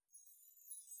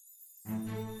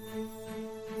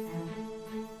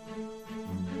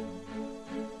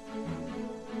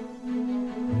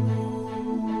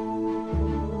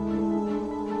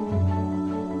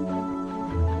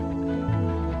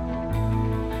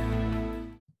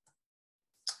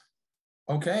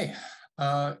Okay,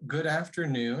 good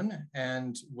afternoon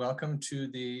and welcome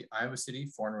to the Iowa City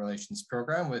Foreign Relations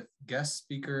Program with guest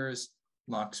speakers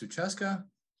Mak Sucheska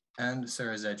and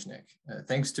Sarah Zejnik.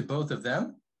 Thanks to both of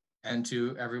them and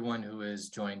to everyone who has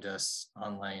joined us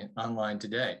online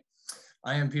today.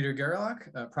 I am Peter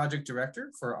Gerlach, Project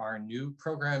Director for our new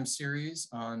program series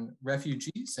on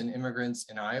refugees and immigrants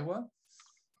in Iowa.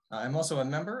 I'm also a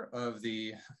member of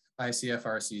the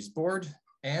ICFRC's board,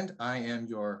 and I am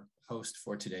your host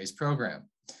for today's program.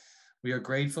 We are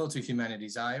grateful to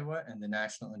Humanities Iowa and the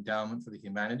National Endowment for the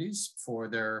Humanities for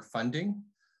their funding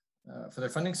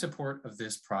support of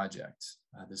this project,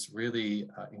 this really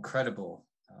incredible,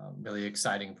 really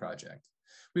exciting project.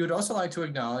 We would also like to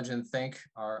acknowledge and thank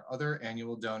our other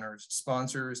annual donors,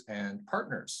 sponsors, and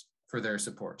partners for their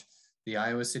support. The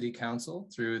Iowa City Council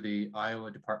through the Iowa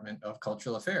Department of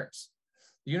Cultural Affairs,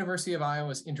 the University of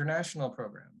Iowa's international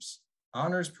programs,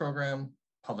 honors program,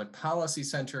 Public Policy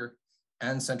Center,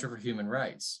 and Center for Human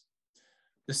Rights,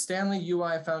 the Stanley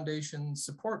UI Foundation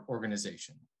Support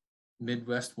Organization,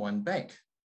 Midwest One Bank,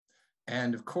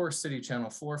 and of course, City Channel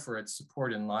 4 for its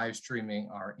support in live streaming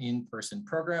our in-person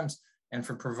programs and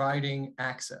for providing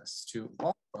access to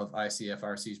all of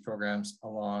ICFRC's programs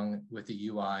along with the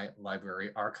UI Library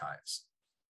Archives.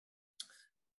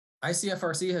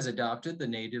 ICFRC has adopted the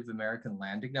Native American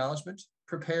Land Acknowledgement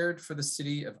prepared for the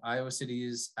City of Iowa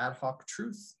City's Ad Hoc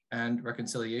Truth and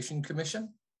Reconciliation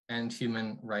Commission and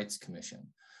Human Rights Commission.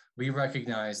 We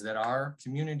recognize that our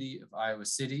community of Iowa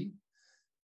City,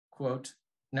 quote,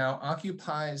 now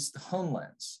occupies the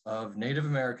homelands of Native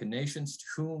American nations to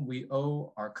whom we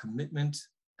owe our commitment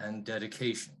and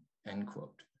dedication, end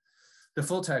quote. The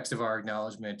full text of our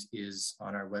acknowledgement is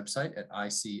on our website at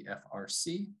icfrc.org.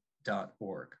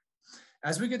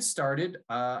 As we get started,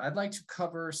 I'd like to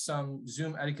cover some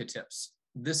Zoom etiquette tips.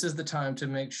 This is the time to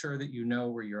make sure that you know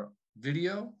where your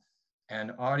video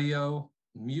and audio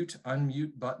mute,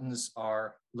 unmute buttons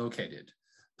are located.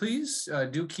 Please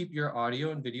do keep your audio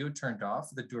and video turned off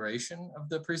for the duration of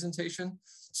the presentation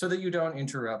so that you don't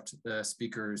interrupt the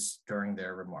speakers during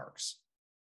their remarks.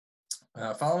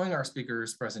 Following our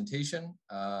speaker's presentation,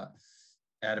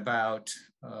 at about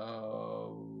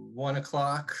 1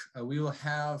 o'clock, we will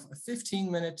have a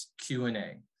 15-minute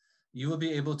Q&A. You will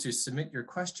be able to submit your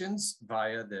questions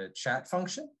via the chat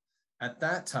function. At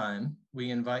that time,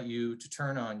 we invite you to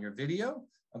turn on your video,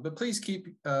 but please keep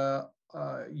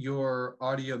your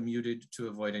audio muted to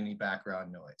avoid any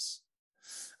background noise.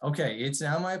 Okay, it's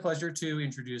now my pleasure to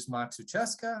introduce Mak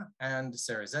Sucheska and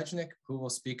Sarah Zejnik, who will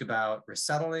speak about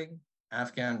resettling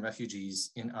Afghan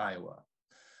refugees in Iowa.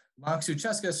 Mak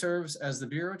Sucheska serves as the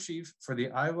Bureau Chief for the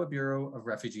Iowa Bureau of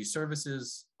Refugee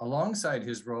Services, alongside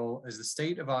his role as the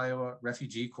State of Iowa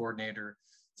Refugee Coordinator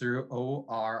through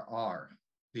ORR,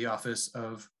 the Office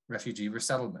of Refugee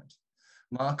Resettlement.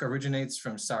 Mak originates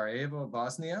from Sarajevo,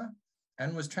 Bosnia,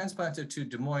 and was transplanted to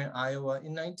Des Moines, Iowa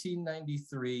in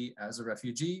 1993 as a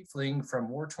refugee fleeing from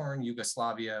war-torn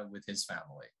Yugoslavia with his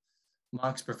family.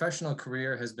 Mak's professional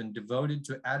career has been devoted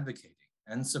to advocating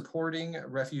and supporting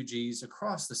refugees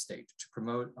across the state to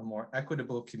promote a more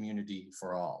equitable community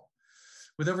for all.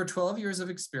 With over 12 years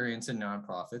of experience in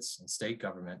nonprofits and state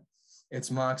government, it's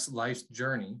Mak's life's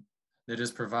journey that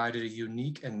has provided a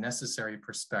unique and necessary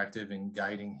perspective in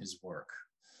guiding his work.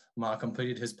 Mak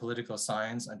completed his political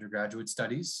science undergraduate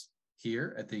studies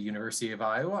here at the University of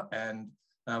Iowa and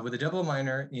with a double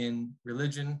minor in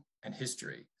religion and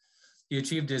history. He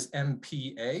achieved his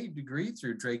MPA degree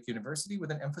through Drake University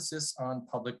with an emphasis on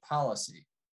public policy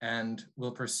and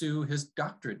will pursue his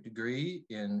doctorate degree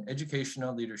in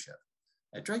educational leadership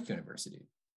at Drake University.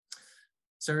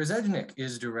 Sarah Zejnik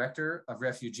is Director of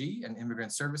Refugee and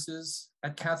Immigrant Services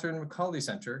at Catherine McCauley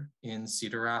Center in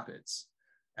Cedar Rapids.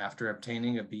 After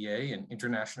obtaining a BA in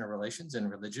International Relations and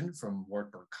Religion from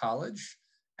Wartburg College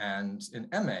and an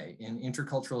MA in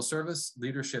Intercultural Service,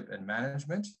 Leadership and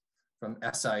Management from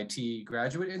SIT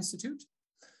Graduate Institute,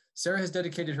 Sarah has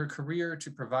dedicated her career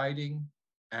to providing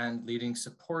and leading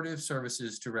supportive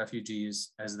services to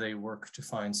refugees as they work to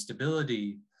find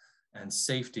stability and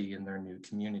safety in their new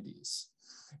communities.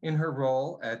 In her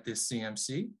role at this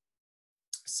CMC,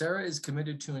 Sarah is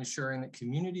committed to ensuring that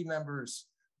community members,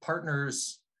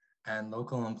 partners, and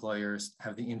local employers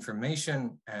have the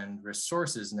information and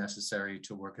resources necessary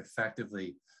to work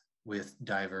effectively with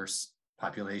diverse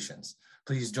populations.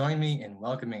 Please join me in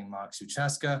welcoming Mak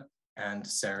Sucheska and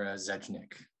Sarah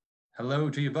Zejnik.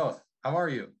 Hello to you both. How are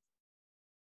you?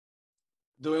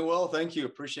 Doing well, thank you.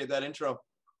 Appreciate that intro.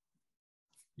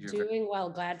 Doing well,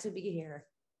 glad to be here.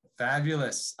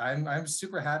 Fabulous. I'm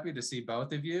super happy to see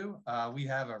both of you. We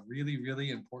have a really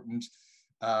important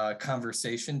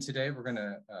conversation today. We're going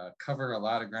to cover a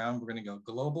lot of ground. We're going to go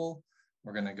global,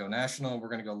 we're going to go national, we're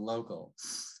going to go local.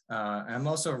 I'm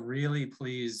also really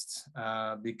pleased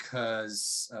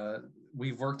because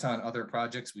we've worked on other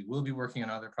projects. We will be working on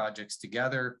other projects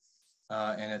together,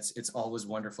 and it's always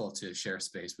wonderful to share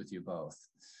space with you both.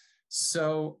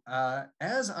 So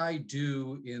as I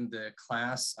do in the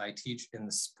class I teach in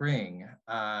the spring,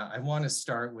 I want to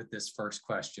start with this first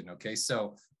question. Okay,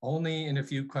 so only in a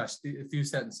few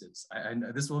sentences. I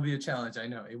know this will be a challenge. I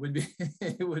know it would be.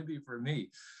 It would be for me.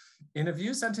 In a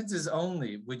few sentences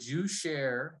only, would you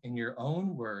share in your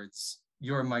own words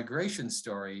your migration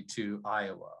story to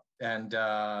Iowa? And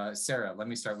Sarah, let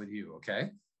me start with you.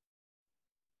 Okay.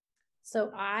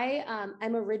 So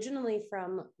I'm originally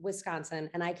from Wisconsin,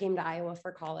 and I came to Iowa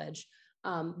for college,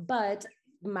 but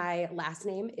my last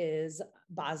name is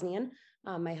Bosnian.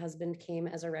 My husband came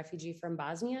as a refugee from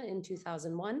Bosnia in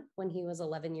 2001 when he was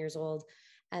 11 years old.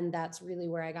 And that's really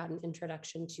where I got an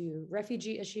introduction to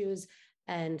refugee issues.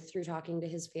 And through talking to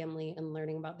his family and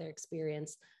learning about their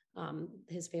experience,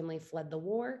 his family fled the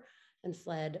war and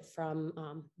fled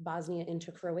from Bosnia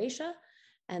into Croatia,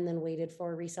 and then waited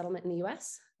for resettlement in the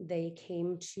US. They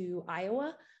came to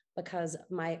Iowa because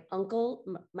my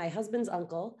husband's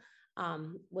uncle,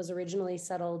 was originally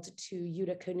settled to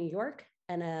Utica, New York.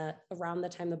 And around the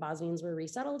time the Bosnians were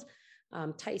resettled,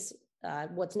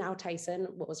 what's now Tyson,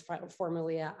 what was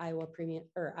formerly a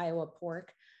Iowa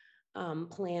pork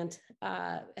plant,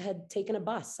 had taken a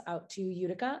bus out to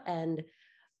Utica and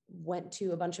went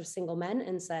to a bunch of single men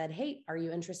and said, "Hey, are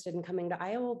you interested in coming to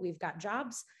Iowa? We've got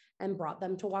jobs," and brought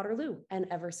them to Waterloo. And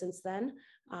ever since then,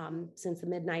 since the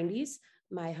mid-90s,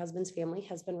 my husband's family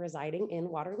has been residing in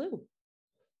Waterloo.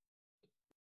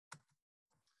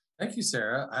 Thank you,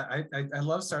 Sarah. I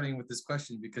love starting with this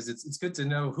question because it's good to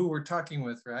know who we're talking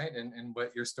with, right? And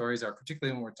what your stories are,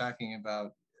 particularly when we're talking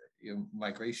about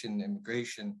migration,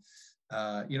 immigration.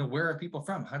 Where are people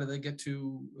from? How do they get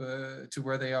to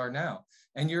where they are now?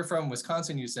 And you're from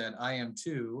Wisconsin, you said. I am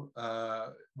too.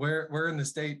 Where in the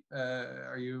state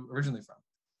are you originally from?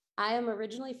 I am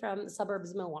originally from the suburbs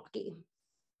of Milwaukee.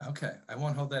 Okay, I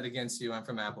won't hold that against you. I'm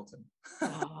from Appleton.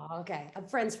 Oh, okay. I'm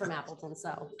friends from Appleton,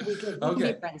 so we can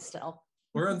be friends still.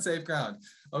 We're on safe ground.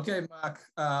 Okay, Mark,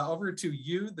 over to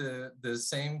you, the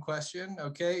same question,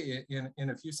 okay, in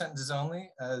a few sentences only.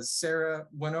 Sarah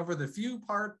went over the few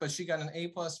part, but she got an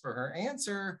A+ for her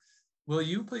answer. Will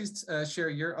you please share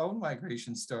your own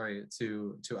migration story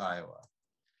to Iowa?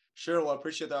 Sure, well, I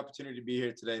appreciate the opportunity to be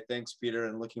here today. Thanks, Peter,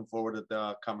 and looking forward to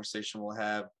the conversation we'll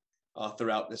have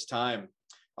throughout this time.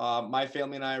 My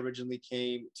family and I originally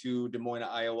came to Des Moines,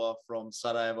 Iowa from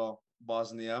Sarajevo,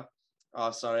 Bosnia.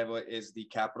 Sarajevo is the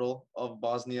capital of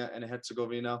Bosnia and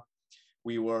Herzegovina.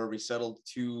 We were resettled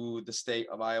to the state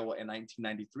of Iowa in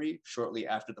 1993, shortly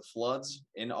after the floods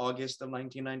in August of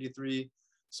 1993.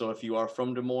 So if you are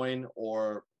from Des Moines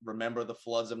or remember the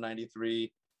floods of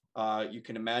 93, you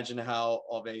can imagine how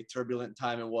of a turbulent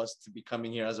time it was to be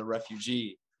coming here as a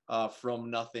refugee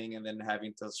from nothing and then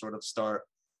having to sort of start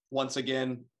once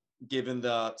again, given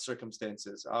the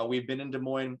circumstances. We've been in Des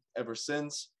Moines ever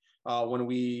since. When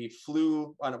we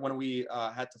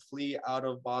had to flee out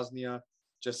of Bosnia,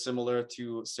 just similar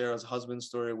to Sarah's husband's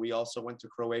story, we also went to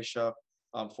Croatia.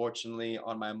 Unfortunately,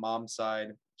 on my mom's side,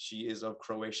 she is of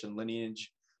Croatian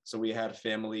lineage. So we had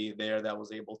family there that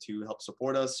was able to help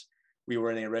support us. We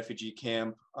were in a refugee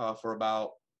camp for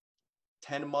about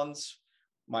 10 months.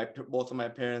 Both of my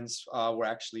parents were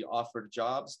actually offered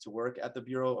jobs to work at the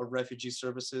Bureau of Refugee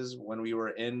Services when we were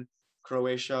in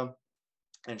Croatia.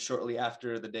 And shortly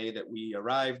after the day that we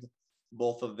arrived,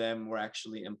 both of them were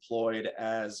actually employed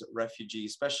as refugee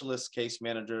specialists, case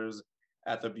managers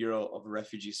at the Bureau of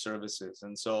Refugee Services.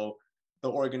 And so the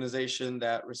organization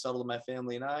that resettled my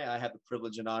family and I had the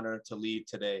privilege and honor to lead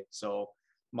today. So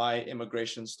my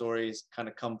immigration stories kind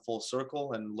of come full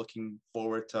circle, and looking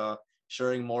forward to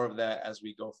sharing more of that as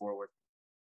we go forward.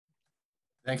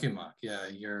 Thank you, Mark. Yeah,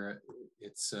 your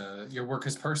work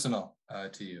is personal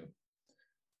to you.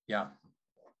 Yeah.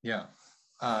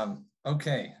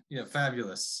 Okay. Yeah,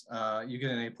 fabulous. You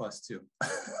get an A+ too.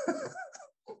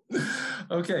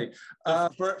 Okay.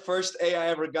 First A I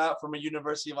ever got from a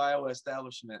University of Iowa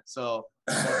establishment. So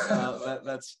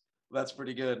that's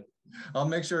pretty good. I'll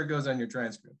make sure it goes on your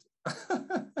transcript.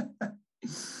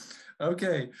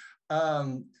 Okay.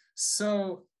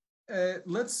 So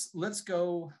let's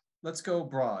go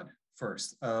broad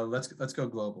first. Let's go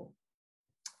global.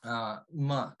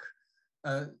 Mark,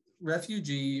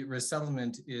 refugee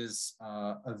resettlement is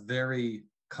a very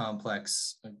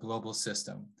complex global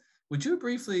system. Would you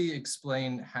briefly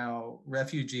explain how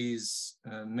refugees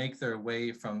make their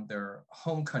way from their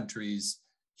home countries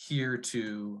here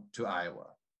to Iowa?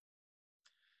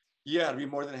 Yeah, I'd be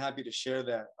more than happy to share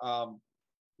that.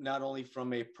 Not only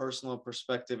from a personal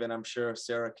perspective, and I'm sure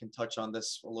Sarah can touch on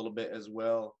this a little bit as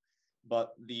well, but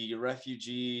the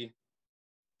refugee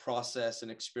process and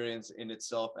experience in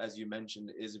itself, as you mentioned,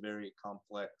 is very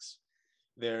complex.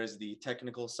 There's the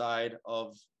technical side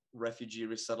of refugee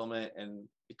resettlement and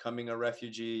becoming a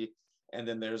refugee, and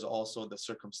then there's also the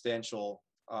circumstantial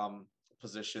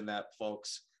position that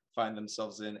folks find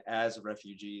themselves in as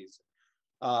refugees.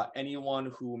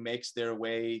 Anyone who makes their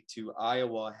way to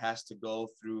Iowa has to go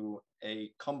through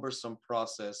a cumbersome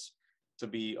process to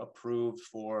be approved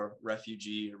for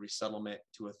refugee resettlement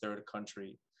to a third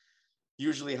country.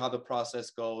 Usually how the process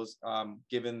goes,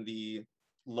 given the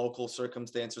local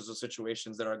circumstances or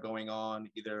situations that are going on,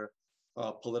 either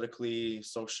politically,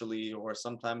 socially, or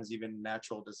sometimes even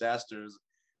natural disasters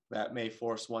that may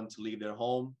force one to leave their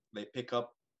home, they pick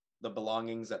up the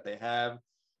belongings that they have,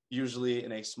 usually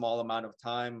in a small amount of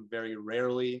time. Very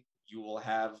rarely you will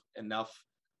have enough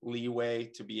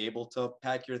leeway to be able to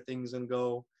pack your things and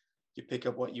go. You pick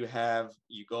up what you have,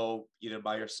 you go either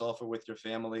by yourself or with your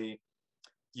family.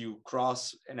 You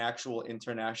cross an actual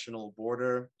international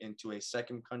border into a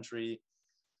second country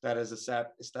that has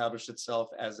established itself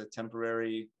as a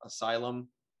temporary asylum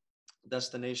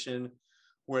destination,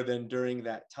 where then during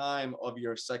that time of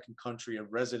your second country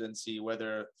of residency,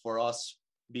 whether for us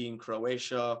being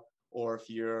Croatia, or if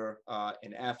you're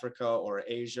in Africa or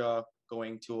Asia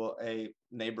going to a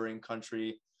neighboring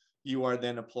country, you are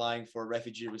then applying for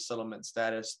refugee resettlement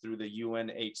status through the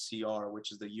UNHCR,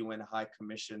 which is the UN High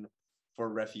Commission for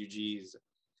Refugees.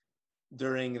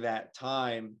 During that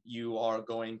time, you are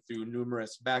going through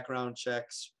numerous background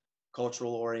checks,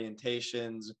 cultural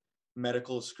orientations,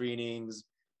 medical screenings,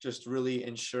 just really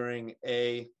ensuring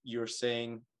you're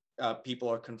saying people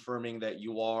are confirming that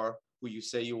you are who you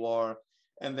say you are.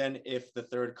 And then if the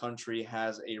third country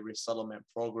has a resettlement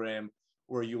program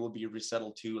where you will be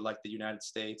resettled to, like the United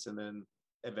States and then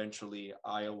eventually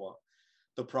Iowa.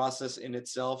 The process in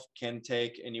itself can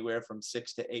take anywhere from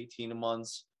 6 to 18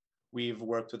 months. We've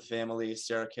worked with families,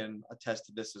 Sarah can attest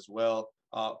to this as well,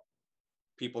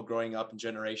 people growing up in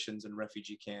generations in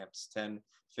refugee camps, 10,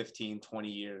 15, 20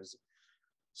 years.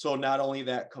 So not only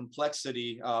that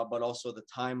complexity, but also the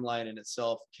timeline in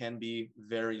itself can be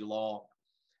very long.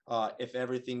 If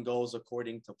everything goes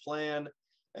according to plan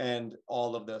and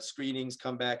all of the screenings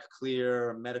come back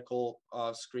clear, medical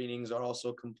screenings are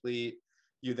also complete,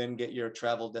 you then get your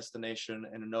travel destination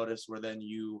and a notice where then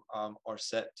you are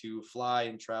set to fly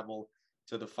and travel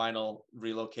to the final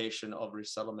relocation of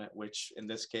resettlement, which in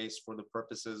this case, for the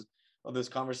purposes of this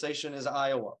conversation, is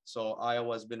Iowa. So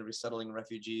Iowa has been resettling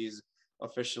refugees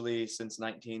officially since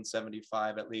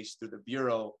 1975, at least through the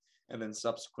Bureau, and then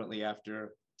subsequently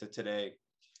after to today.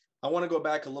 I want to go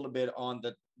back a little bit on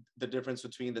the difference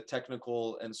between the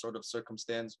technical and sort of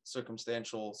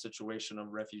circumstantial situation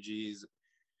of refugees.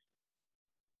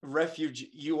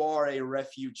 You are a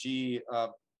refugee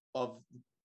or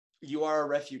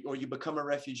you become a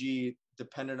refugee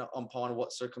dependent upon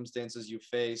what circumstances you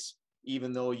face,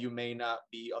 even though you may not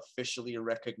be officially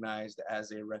recognized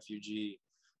as a refugee.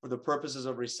 For the purposes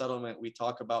of resettlement, we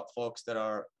talk about folks that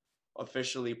are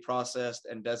officially processed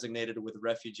and designated with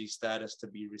refugee status to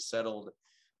be resettled.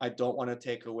 I don't want to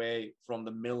take away from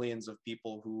the millions of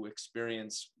people who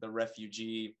experience the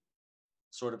refugee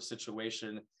sort of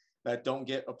situation that don't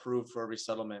get approved for a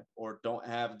resettlement or don't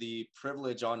have the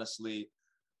privilege, honestly,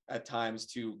 at times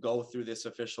to go through this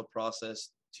official process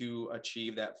to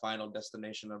achieve that final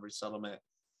destination of resettlement.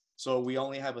 So we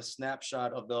only have a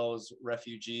snapshot of those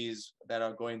refugees that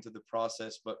are going through the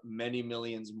process, but many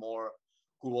millions more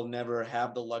who will never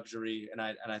have the luxury, and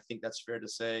I think that's fair to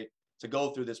say, to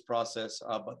go through this process,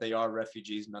 but they are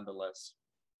refugees nonetheless.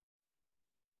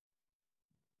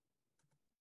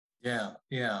 Yeah.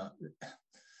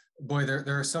 Boy, there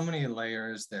are so many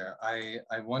layers there. I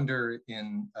wonder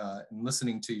in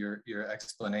listening to your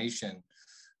explanation,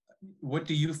 what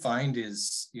do you find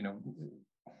is,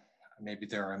 maybe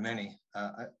there are many,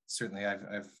 certainly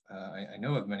I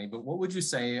know of many, but what would you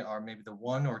say are maybe the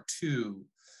one or two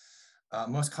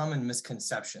most common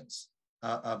misconceptions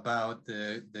about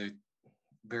the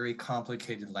very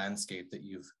complicated landscape that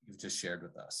you've just shared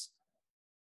with us?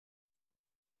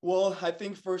 Well, I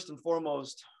think first and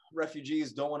foremost,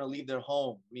 refugees don't want to leave their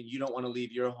home. I mean, you don't want to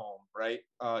leave your home, right?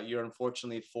 You're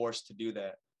unfortunately forced to do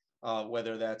that,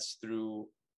 whether that's through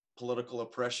political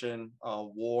oppression,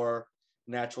 war,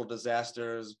 natural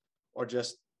disasters, or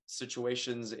just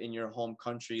situations in your home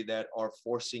country that are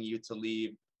forcing you to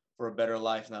leave a better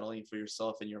life, not only for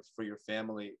yourself and for your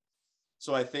family.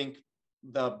 So I think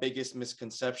the biggest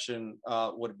misconception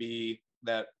would be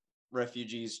that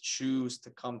refugees choose to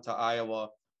come to Iowa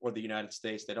or the United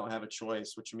States. They don't have a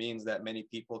choice, which means that many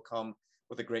people come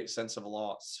with a great sense of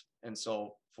loss. And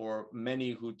so for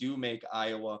many who do make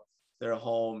Iowa their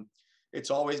home, it's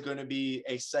always going to be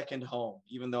a second home,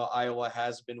 even though Iowa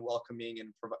has been welcoming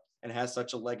and has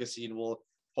such a legacy. And we'll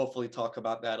hopefully talk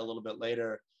about that a little bit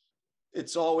later.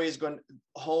 It's always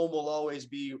home will always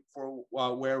be for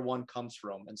where one comes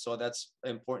from. And so that's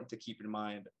important to keep in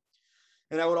mind.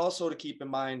 And I would also to keep in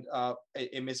mind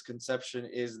a misconception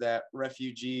is that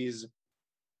refugees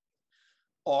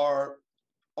are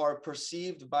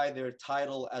perceived by their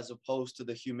title as opposed to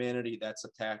the humanity that's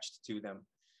attached to them.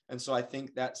 And so I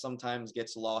think that sometimes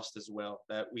gets lost as well,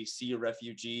 that we see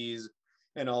refugees,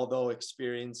 and although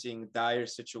experiencing dire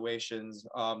situations,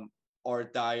 are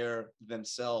dire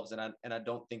themselves. And I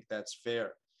don't think that's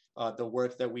fair. The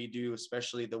work that we do,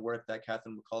 especially the work that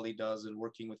Catherine McCauley does in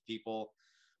working with people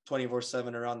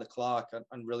 24/7 around the clock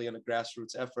on really on a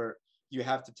grassroots effort, you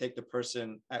have to take the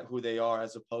person at who they are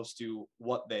as opposed to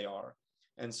what they are.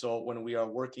 And so when we are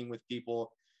working with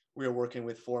people, we are working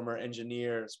with former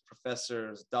engineers,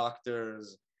 professors,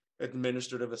 doctors,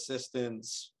 administrative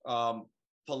assistants,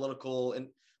 political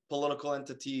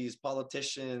entities,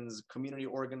 politicians, community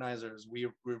organizers. We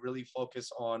really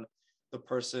focus on the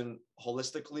person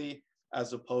holistically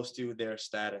as opposed to their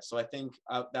status. So I think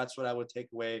that's what I would take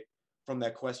away from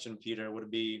that question, Peter, would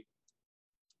be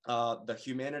the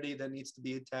humanity that needs to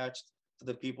be attached to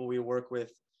the people we work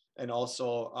with, and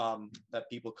also that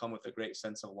people come with a great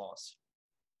sense of loss.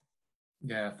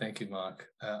 Yeah, thank you, Mark.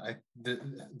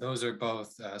 Those are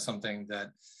both something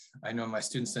that I know my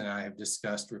students and I have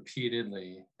discussed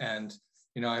repeatedly. And,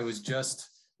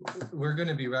 we're going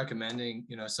to be recommending,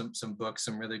 some books,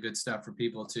 some really good stuff for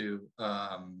people to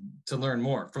learn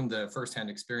more from the firsthand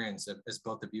experience, as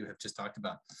both of you have just talked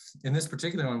about. In this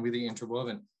particular one, Really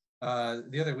Interwoven,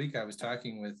 the other week I was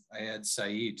talking with Ayad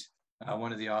Saeed,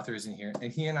 one of the authors in here,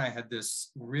 and he and I had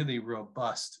this really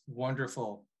robust,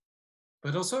 wonderful,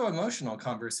 but also emotional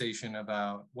conversation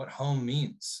about what home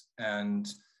means,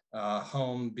 and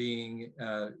home being,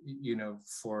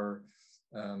 for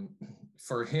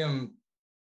him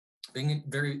being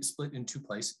very split in two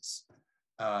places.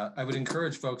 I would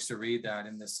encourage folks to read that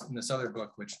in this other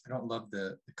book, which I don't love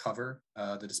the cover,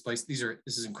 the displays. This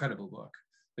is an incredible book.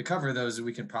 The cover, though, is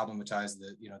we can problematize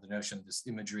the notion, this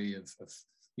imagery of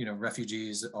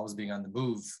refugees always being on the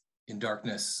move in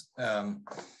darkness.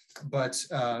 But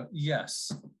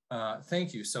yes,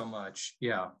 thank you so much.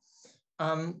 Yeah.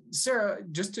 Sarah,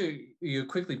 just to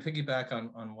quickly piggyback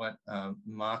on what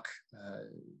Mark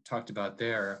talked about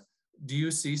there, do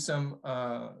you see some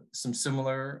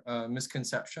similar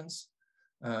misconceptions,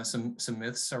 some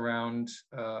myths around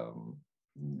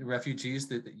refugees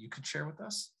that you could share with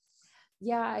us?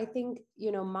 Yeah, I think,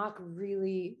 Mark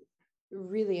really,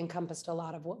 really encompassed a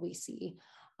lot of what we see.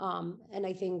 And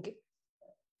I think,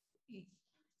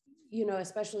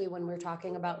 especially when we're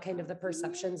talking about kind of the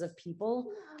perceptions of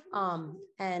people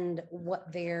and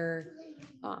what they're,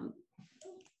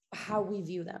 how we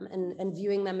view them, and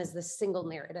viewing them as this single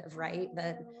narrative, right?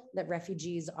 That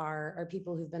refugees are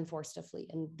people who've been forced to flee,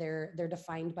 and they're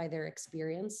defined by their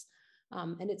experience.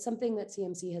 And it's something that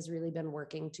CMC has really been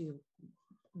working to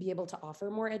be able to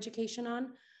offer more education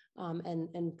on,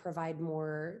 and provide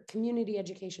more community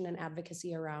education and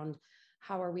advocacy around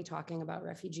how are we talking about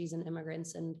refugees and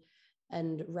immigrants,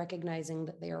 and recognizing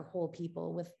that they are whole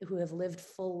people who have lived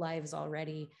full lives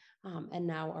already, and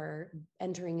now are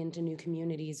entering into new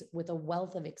communities with a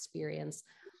wealth of experience.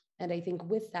 And I think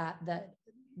with that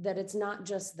it's not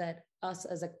just that us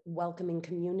as a welcoming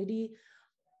community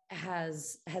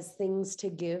has things to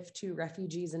give to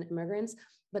refugees and immigrants,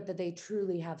 but that they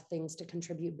truly have things to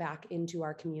contribute back into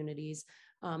our communities,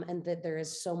 and that there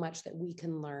is so much that we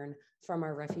can learn from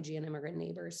our refugee and immigrant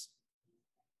neighbors.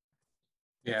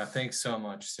 Yeah, thanks so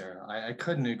much, Sarah. I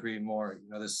couldn't agree more.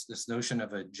 This notion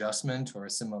of adjustment or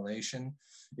assimilation,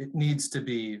 it needs to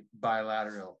be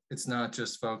bilateral. It's not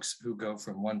just folks who go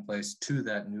from one place to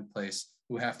that new place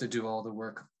who have to do all the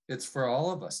work. It's for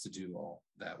all of us to do all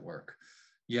that work.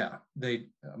 Yeah,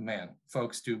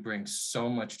 folks do bring so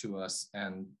much to us,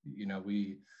 and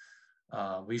we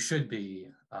should be,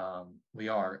 we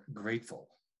are grateful.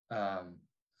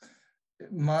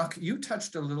 Mark, you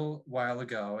touched a little while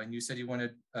ago, and you said you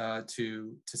wanted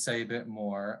to say a bit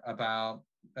more about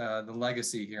the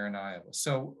legacy here in Iowa.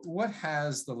 So what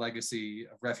has the legacy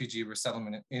of refugee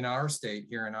resettlement in our state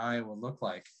here in Iowa look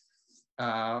like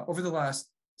over the last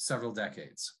several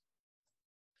decades?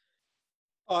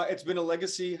 It's been a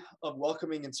legacy of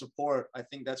welcoming and support. I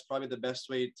think that's probably the best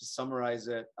way to summarize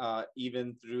it,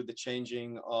 even through the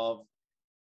changing of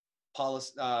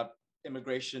policy,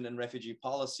 immigration and refugee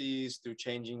policies, through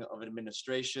changing of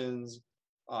administrations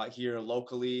here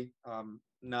locally,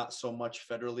 not so much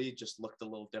federally, just looked a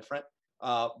little different.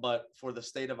 But for the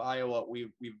state of Iowa,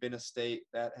 we've been a state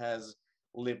that has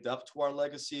lived up to our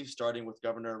legacy, starting with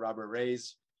Governor Robert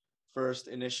Ray's first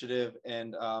initiative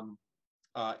and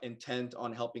intent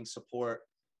on helping support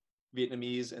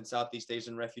Vietnamese and Southeast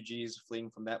Asian refugees fleeing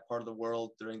from that part of the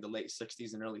world during the late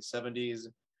 60s and early 70s.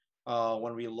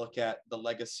 When we look at the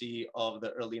legacy of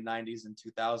the early 90s and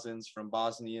 2000s from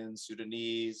Bosnians,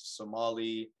 Sudanese,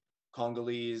 Somali,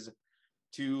 Congolese,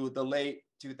 to the late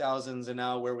 2000s and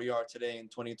now where we are today in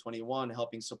 2021,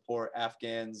 helping support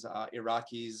Afghans,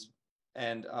 Iraqis,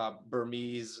 and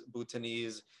Burmese,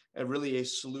 Bhutanese, and really a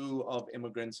slew of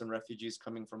immigrants and refugees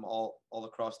coming from all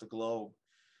across the globe.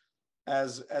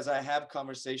 As I have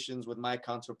conversations with my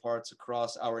counterparts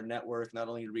across our network, not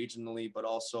only regionally, but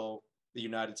also the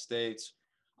United States,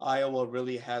 Iowa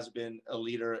really has been a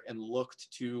leader and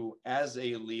looked to as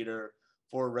a leader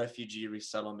for refugee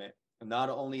resettlement. And not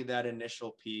only that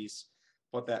initial piece,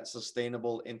 but that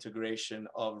sustainable integration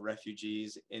of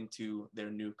refugees into their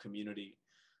new community,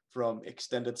 from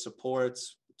extended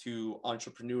supports to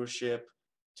entrepreneurship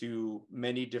to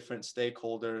many different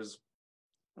stakeholders,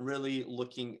 really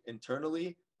looking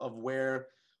internally of where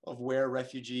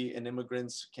refugee and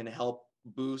immigrants can help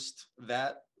boost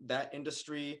that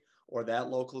industry or that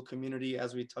local community,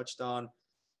 as we touched on,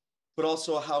 but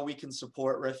also how we can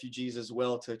support refugees as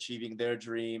well to achieving their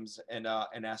dreams and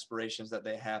aspirations that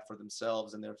they have for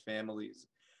themselves and their families.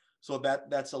 So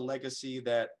that's a legacy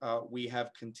that we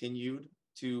have continued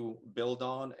to build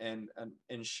on and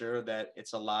ensure that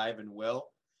it's alive and well,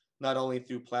 not only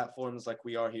through platforms like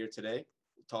we are here today,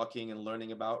 talking and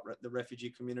learning about the refugee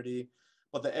community,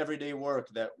 but the everyday work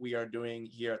that we are doing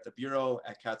here at the Bureau,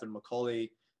 at Catherine McCauley,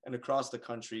 and across the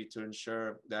country to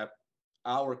ensure that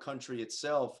our country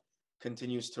itself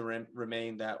continues to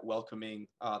remain that welcoming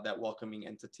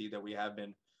entity that we have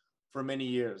been for many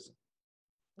years.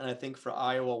 And I think for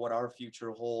Iowa, what our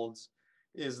future holds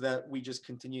is that we just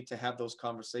continue to have those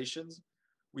conversations.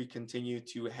 We continue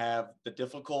to have the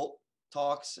difficult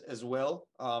talks as well,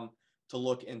 to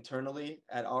look internally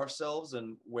at ourselves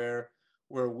and where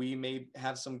we may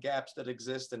have some gaps that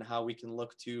exist and how we can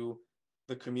look to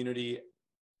the community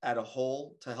at a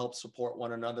whole to help support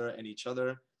one another and each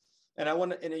other. And I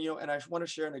want to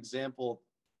share an example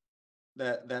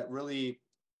that really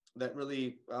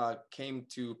came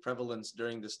to prevalence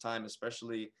during this time,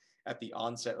 especially at the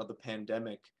onset of the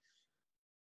pandemic.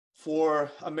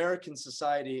 For American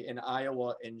society in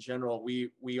Iowa in general,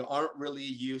 we aren't really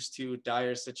used to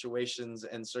dire situations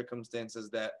and circumstances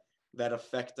that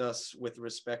affect us with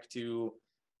respect to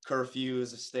curfews,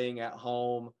 staying at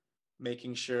home,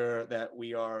 making sure that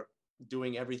we are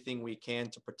doing everything we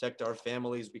can to protect our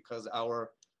families because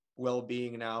our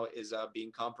well-being now is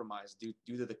being compromised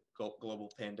due to the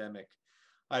global pandemic.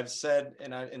 I've said,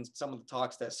 and in some of the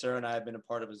talks that Sarah and I have been a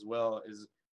part of as well, is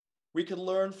we can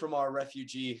learn from our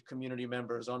refugee community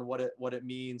members on what it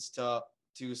means to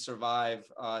survive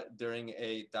during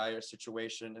a dire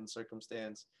situation and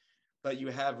circumstance that you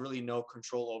have really no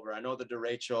control over. I know the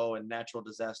derecho and natural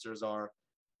disasters are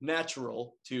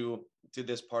natural to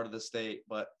this part of the state,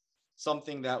 but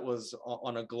something that was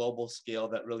on a global scale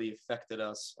that really affected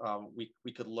us,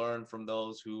 we could learn from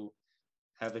those who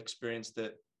have experienced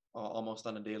it almost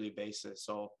on a daily basis.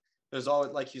 So there's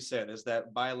always, like you said, there's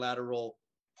that bilateral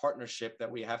partnership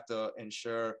that we have to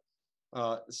ensure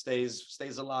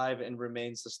stays alive and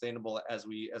remains sustainable as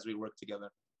we work together.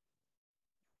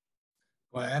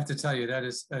 Well, I have to tell you, that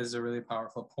is a really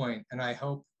powerful point. And I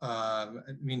hope, I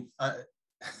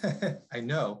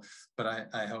know, but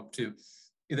I hope too,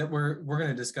 that we're going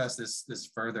to discuss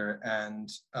this further, and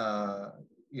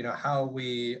how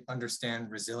we understand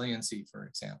resiliency, for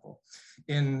example.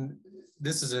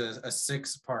 This is a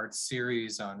 6-part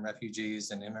series on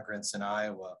refugees and immigrants in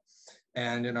Iowa.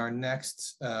 And in our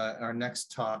next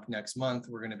talk next month,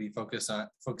 we're going to be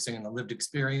focusing on the lived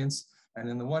experience. And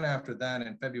in the one after that,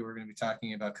 in February, we're going to be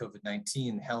talking about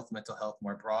COVID-19, health, mental health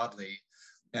more broadly.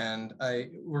 And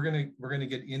we're going to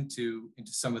get into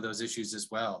some of those issues as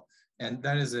well. And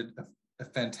that is a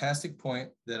fantastic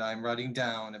point that I'm writing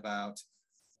down about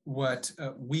what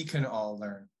we can all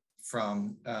learn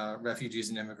from refugees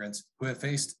and immigrants who have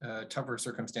faced tougher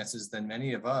circumstances than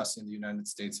many of us in the United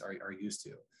States are used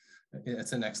to.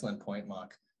 It's an excellent point,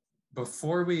 Mark.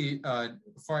 Before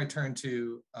I turn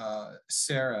to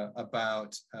Sarah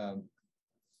about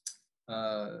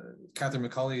Catherine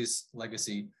McCauley's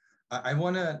legacy, I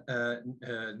want to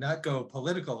not go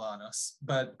political on us,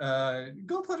 but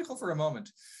go political for a moment.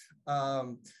 I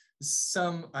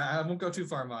won't go too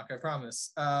far, Mark, I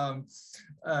promise.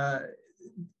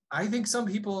 I think some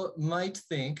people might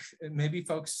think, maybe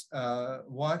folks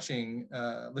watching,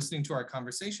 listening to our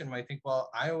conversation might think, well,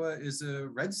 Iowa is a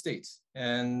red state.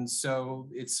 And so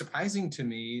it's surprising to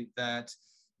me that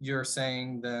you're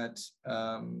saying that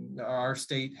our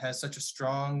state has such a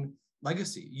strong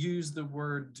legacy. Use the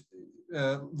word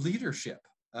leadership,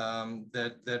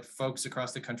 that folks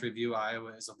across the country view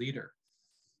Iowa as a leader.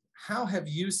 How have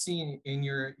you seen in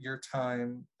your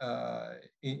time,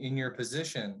 in your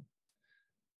position,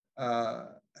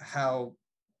 how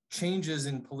changes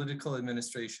in political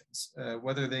administrations,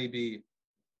 whether they be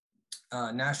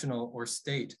national or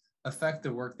state, affect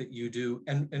the work that you do,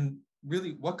 and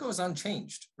really what goes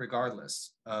unchanged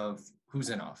regardless of who's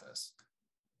in office?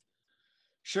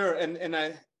 Sure, and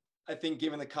I think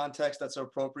given the context, that's an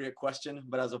appropriate question,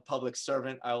 but as a public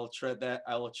servant, I will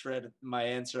tread my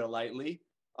answer lightly.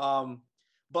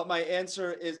 But my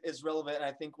answer is relevant, and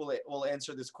I think we'll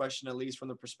answer this question at least from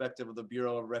the perspective of the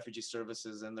Bureau of Refugee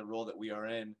Services and the role that we are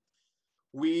in.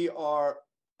 Our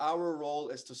role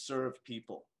is to serve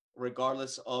people,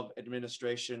 regardless of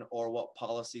administration or what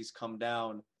policies come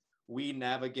down. We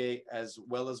navigate as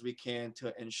well as we can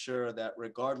to ensure that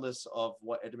regardless of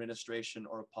what administration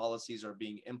or policies are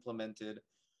being implemented,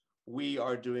 we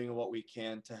are doing what we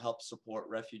can to help support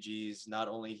refugees, not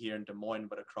only here in Des Moines,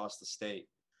 but across the state.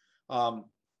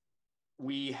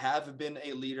 We have been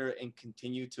a leader and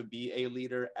continue to be a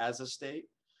leader as a state,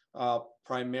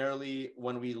 primarily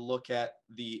when we look at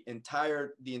the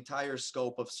entire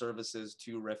scope of services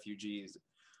to refugees.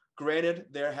 Granted,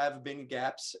 there have been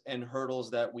gaps and hurdles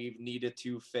that we've needed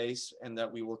to face and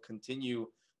that we will continue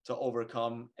to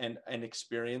overcome and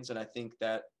experience, and I think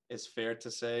that is fair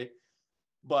to say.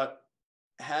 But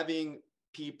having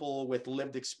people with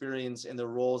lived experience in the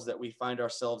roles that we find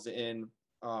ourselves in,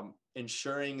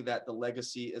 ensuring that the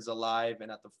legacy is alive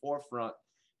and at the forefront,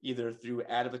 either through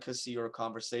advocacy or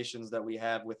conversations that we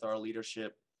have with our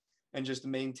leadership, and just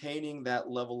maintaining that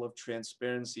level of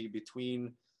transparency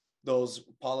between those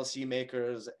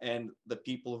policymakers and the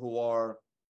people who are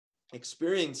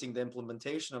experiencing the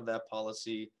implementation of that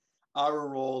policy. Our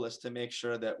role is to make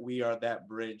sure that we are that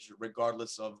bridge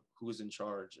regardless of who's in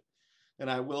charge. And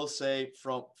I will say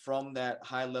from that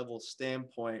high level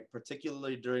standpoint,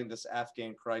 particularly during this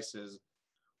Afghan crisis,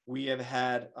 we have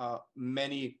had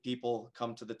many people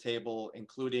come to the table,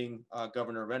 including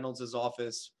Governor Reynolds'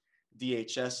 office,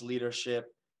 DHS leadership,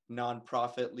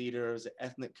 nonprofit leaders,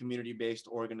 ethnic community-based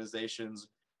organizations,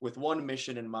 with one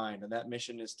mission in mind. And that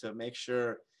mission is to make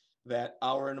sure that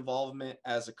our involvement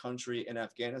as a country in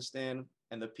Afghanistan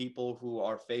and the people who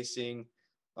are facing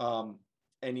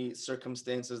any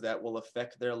circumstances that will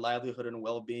affect their livelihood and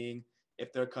well-being,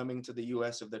 if they're coming to the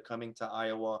US, if they're coming to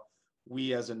Iowa,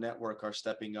 we as a network are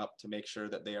stepping up to make sure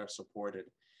that they are supported.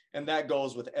 And that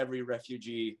goes with every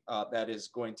refugee that is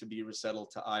going to be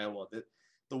resettled to Iowa.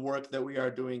 The work that we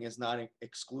are doing is not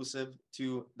exclusive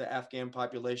to the Afghan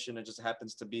population. It just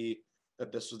happens to be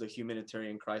that this was the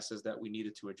humanitarian crisis that we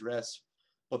needed to address.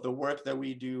 But the work that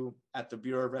we do at the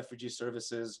Bureau of Refugee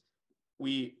Services,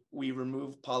 we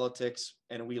remove politics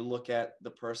and we look at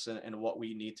the person and what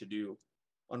we need to do.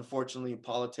 Unfortunately,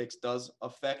 politics does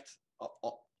affect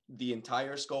the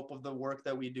entire scope of the work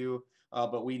that we do,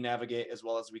 but we navigate as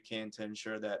well as we can to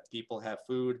ensure that people have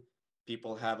food,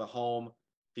 people have a home,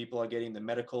 people are getting the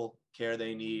medical care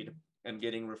they need and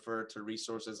getting referred to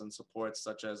resources and supports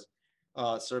such as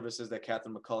services that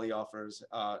Catherine McCauley offers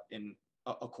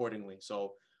accordingly.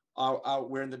 So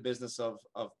we're in the business of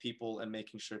people and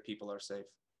making sure people are safe.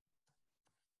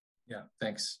 Yeah,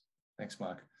 thanks,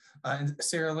 Mark. And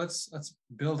Sarah, let's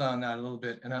build on that a little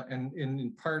bit. And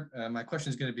in part, my question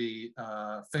is going to be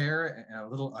fair and a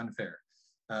little unfair,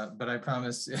 but I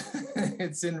promise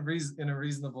it's in a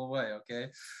reasonable way. Okay.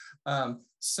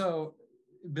 So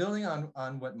building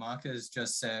on what Mark has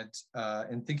just said,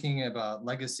 and thinking about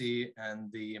legacy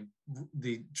and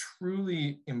the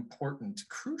truly important,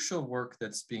 crucial work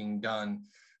that's being done,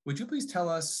 would you please tell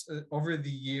us over the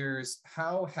years,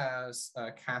 how has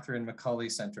Catherine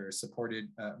McCauley Center supported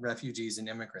refugees and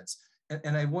immigrants?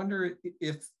 And I wonder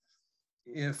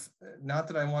if not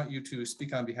that I want you to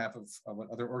speak on behalf of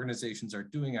what other organizations are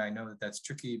doing, I know that that's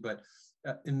tricky, but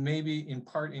and maybe in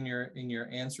part in your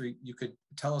answer, you could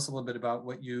tell us a little bit about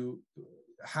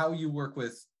how you work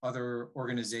with other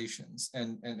organizations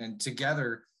and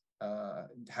together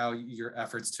how your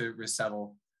efforts to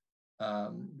resettle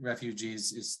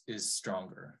refugees is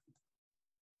stronger.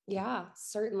 Yeah,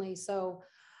 certainly. So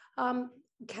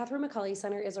Catherine McCauley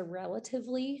Center is a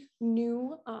relatively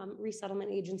new resettlement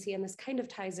agency, and this kind of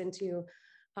ties into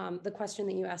the question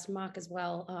that you asked Mock as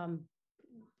well.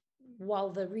 While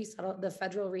the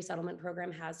federal resettlement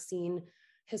program has seen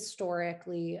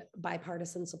historically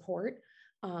bipartisan support,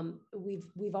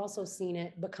 we've also seen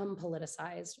it become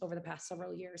politicized over the past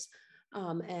several years,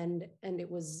 and it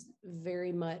was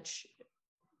very much.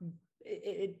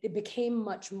 It became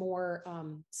much more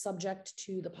subject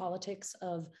to the politics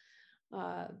of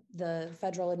the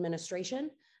federal administration,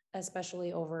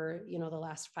 especially over the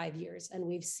last 5 years, and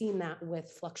we've seen that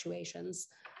with fluctuations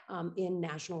in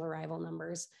national arrival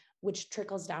numbers, which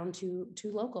trickles down to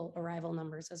local arrival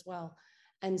numbers as well.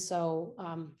 And so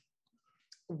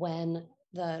when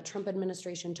the Trump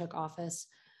administration took office,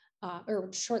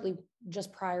 or shortly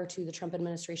just prior to the Trump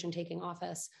administration taking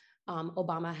office, then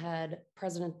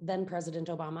President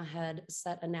Obama had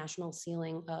set a national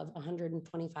ceiling of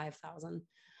 125,000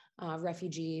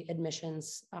 refugee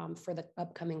admissions for the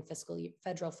upcoming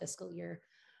federal fiscal year.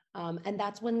 And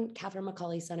that's when Catherine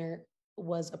McCauley Center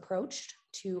was approached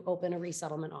to open a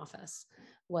resettlement office,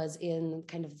 was in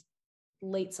kind of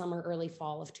late summer, early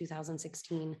fall of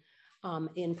 2016,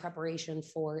 in preparation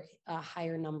for a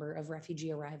higher number of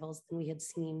refugee arrivals than we had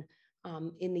seen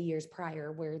in the years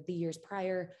prior, where the years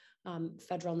prior,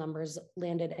 federal numbers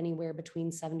landed anywhere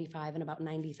between 75 and about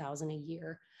 90,000 a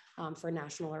year for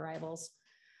national arrivals.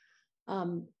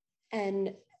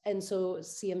 And so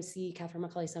CMC, Catherine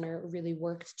McCauley Center, really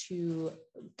worked to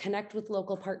connect with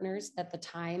local partners at the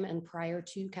time and prior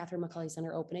to Catherine McCauley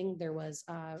Center opening. There was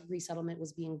resettlement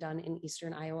was being done in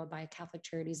Eastern Iowa by Catholic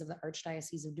Charities of the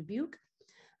Archdiocese of Dubuque.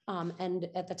 And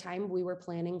at the time, we were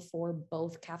planning for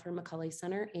both Catherine McCauley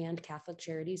Center and Catholic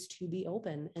Charities to be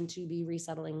open and to be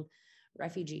resettling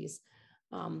refugees.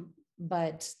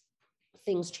 But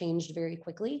things changed very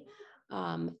quickly,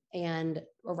 and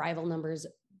arrival numbers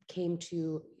came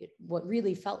to what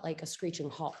really felt like a screeching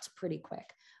halt pretty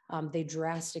quick. They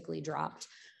drastically dropped.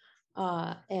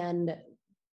 And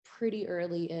pretty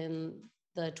early in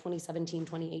the 2017,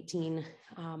 2018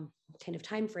 kind of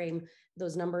timeframe,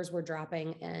 those numbers were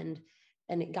dropping, and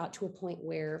it got to a point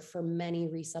where for many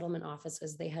resettlement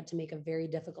offices, they had to make a very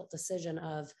difficult decision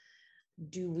of,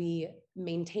 do we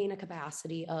maintain a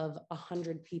capacity of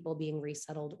 100 people being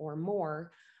resettled or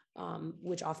more,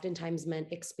 which oftentimes meant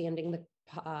expanding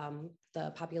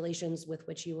the populations with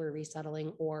which you were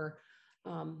resettling, or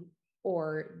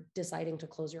deciding to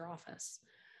close your office.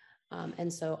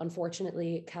 And so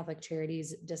unfortunately, Catholic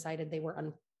Charities decided they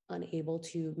were unable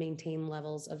to maintain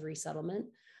levels of resettlement.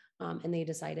 And they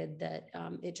decided that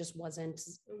it just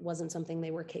wasn't something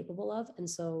they were capable of. And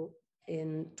so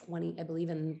I believe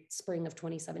in spring of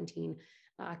 2017,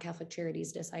 Catholic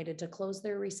Charities decided to close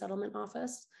their resettlement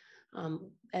office.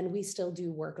 And we still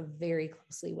do work very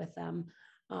closely with them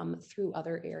through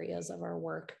other areas of our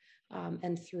work,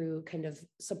 and through kind of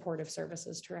supportive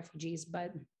services to refugees.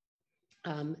 But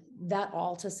that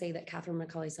all to say that Catherine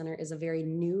McCauley Center is a very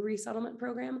new resettlement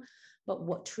program. But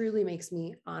what truly makes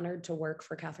me honored to work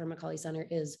for Catherine McCauley Center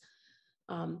is,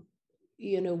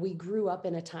 we grew up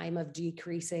in a time of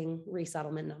decreasing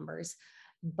resettlement numbers,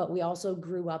 but we also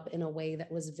grew up in a way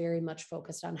that was very much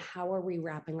focused on how are we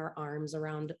wrapping our arms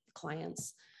around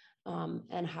clients,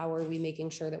 and how are we making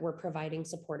sure that we're providing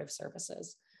supportive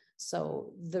services.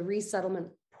 So the resettlement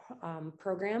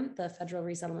program, the federal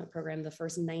resettlement program, the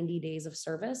first 90 days of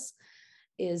service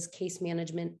is case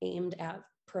management aimed at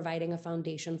providing a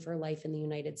foundation for life in the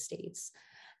United States.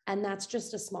 And that's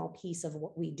just a small piece of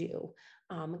what we do.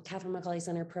 Catherine McCauley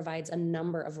Center provides a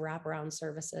number of wraparound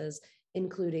services,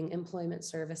 including employment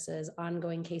services,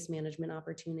 ongoing case management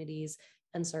opportunities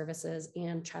and services,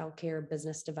 and childcare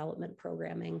business development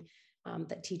programming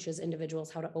that teaches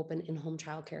individuals how to open in-home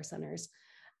childcare centers.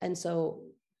 And so,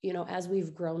 as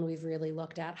we've grown, we've really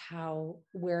looked at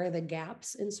where are the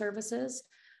gaps in services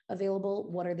available?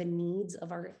 What are the needs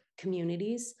of our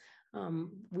communities?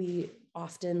 We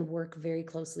often work very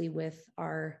closely with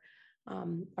our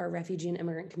refugee and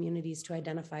immigrant communities to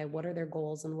identify what are their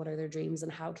goals and what are their dreams,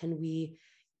 and how can we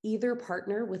either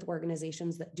partner with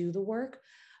organizations that do the work,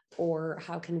 or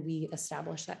how can we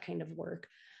establish that kind of work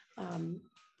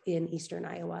in Eastern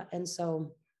Iowa. And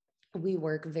so we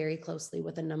work very closely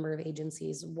with a number of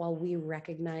agencies. While we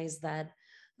recognize that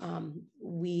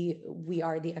we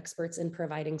are the experts in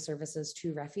providing services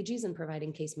to refugees and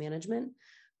providing case management,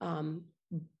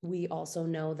 we also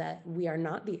know that we are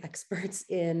not the experts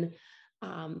in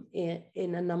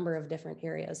a number of different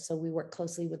areas. So we work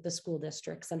closely with the school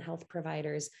districts and health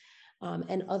providers,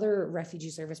 and other refugee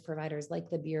service providers like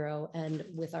the Bureau, and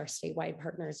with our statewide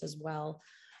partners as well.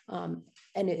 And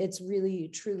it's really,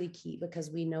 truly key because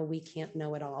we know we can't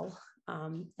know it all.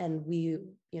 And we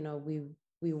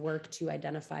work to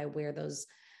identify where those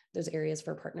areas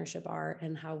for partnership are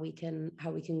and how we can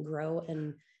grow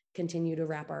and continue to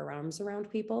wrap our arms around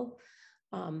people.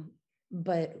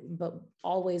 But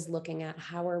always looking at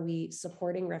how are we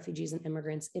supporting refugees and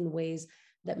immigrants in ways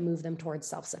that move them towards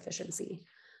self-sufficiency.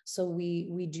 So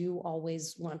we do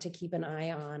always want to keep an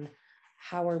eye on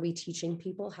how are we teaching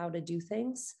people how to do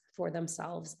things for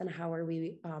themselves, and how are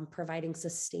we providing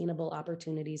sustainable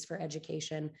opportunities for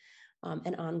education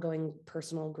and ongoing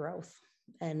personal growth,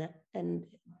 and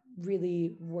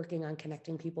really working on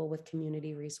connecting people with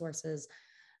community resources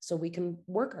so we can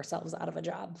work ourselves out of a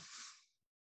job.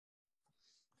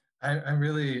 I'm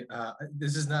really,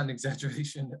 this is not an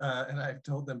exaggeration, and I've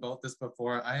told them both this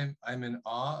before. I'm in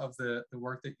awe of the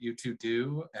work that you two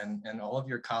do and all of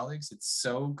your colleagues. It's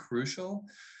so crucial.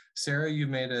 Sarah, you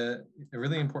made a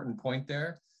really important point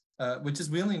there, which is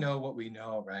we only know what we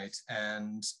know, right?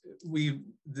 And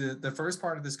the first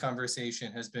part of this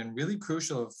conversation has been really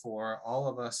crucial for all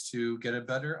of us to get a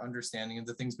better understanding of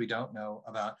the things we don't know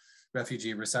about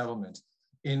refugee resettlement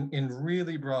in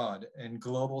really broad and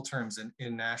global terms and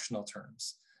in national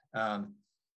terms. Catherine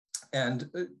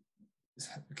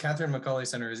McCauley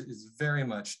Center is very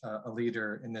much a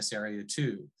leader in this area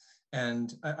too.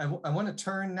 And I want to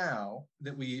turn now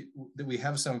that we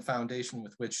have some foundation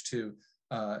with which to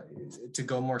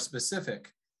go more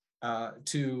specific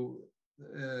to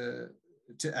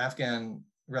Afghan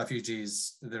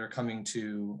refugees that are coming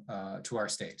to our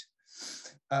state.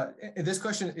 This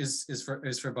question is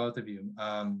for both of you.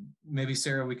 Maybe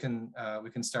Sarah, we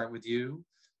can start with you.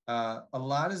 A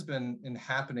lot has been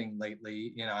happening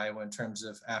lately in Iowa in terms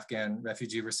of Afghan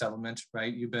refugee resettlement,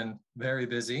 right? You've been very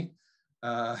busy,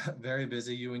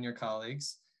 you and your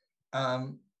colleagues.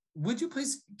 Would you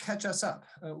please catch us up?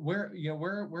 Where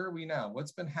are we now?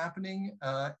 What's been happening?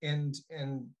 And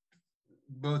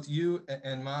both you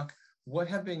and Mark, what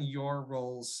have been your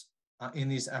roles in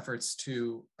these efforts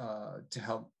to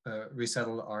help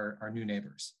resettle our new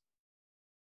neighbors?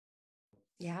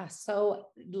 Yeah, so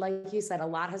like you said, a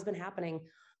lot has been happening.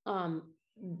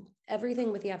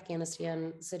 Everything with the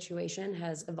Afghanistan situation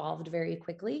has evolved very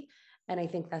quickly. And I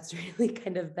think that's really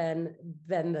kind of been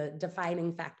the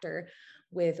defining factor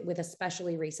with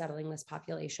especially resettling this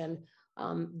population.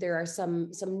 There are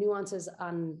some nuances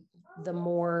on the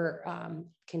more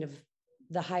kind of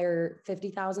the higher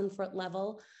 50,000 foot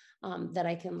level that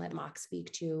I can let Mock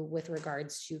speak to with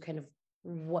regards to kind of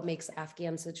what makes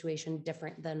Afghan situation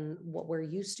different than what we're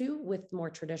used to with more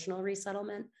traditional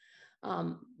resettlement.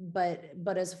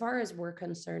 But as far as we're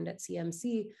concerned at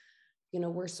CMC,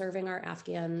 we're serving our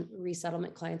Afghan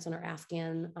resettlement clients and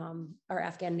our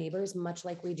Afghan neighbors, much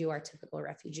like we do our typical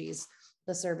refugees.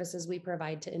 The services we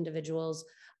provide to individuals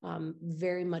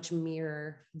very much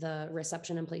mirror the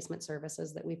reception and placement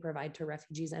services that we provide to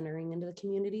refugees entering into the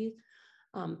community.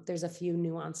 There's a few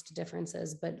nuanced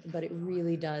differences, but it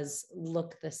really does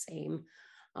look the same.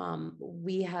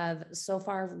 We have so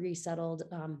far resettled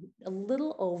a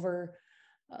little over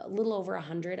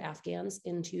 100 Afghans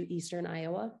into Eastern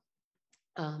Iowa.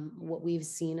 What we've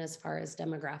seen as far as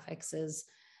demographics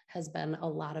has been a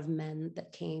lot of men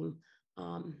that came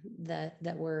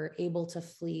that were able to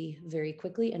flee very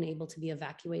quickly and able to be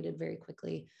evacuated very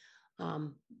quickly.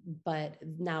 But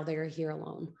now they're here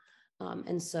alone.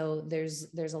 And so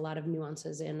there's a lot of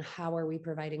nuances in how are we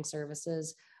providing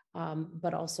services,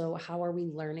 but also how are we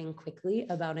learning quickly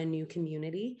about a new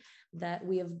community that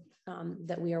we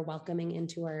are welcoming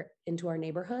into our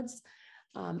neighborhoods.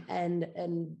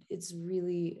 And it's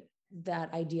really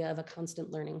that idea of a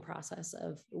constant learning process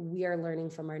of we are learning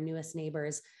from our newest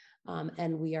neighbors,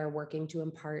 and we are working to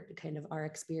impart kind of our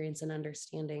experience and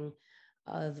understanding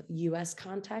of US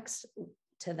context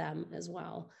to them as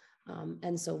well.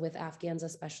 And so with Afghans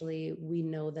especially, we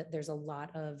know that there's a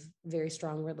lot of very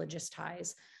strong religious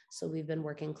ties. So we've been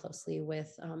working closely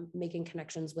with making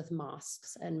connections with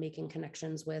mosques and making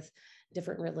connections with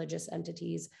different religious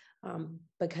entities,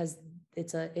 because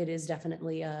it is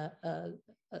definitely a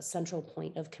central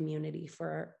point of community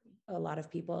for a lot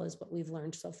of people, is what we've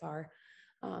learned so far,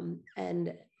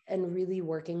 and really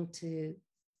working to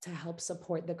help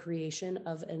support the creation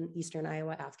of an Eastern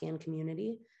Iowa Afghan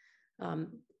community.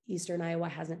 Eastern Iowa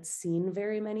hasn't seen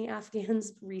very many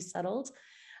Afghans resettled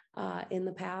in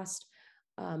the past.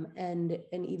 And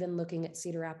even looking at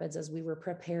Cedar Rapids as we were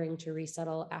preparing to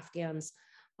resettle Afghans,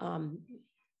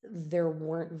 there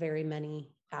weren't very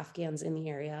many Afghans in the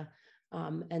area.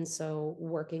 And so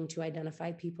working to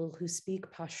identify people who speak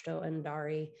Pashto and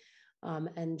Dari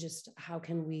and just how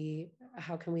can we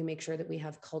make sure that we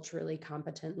have culturally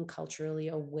competent and culturally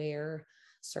aware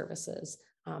services.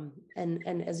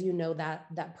 And as you know,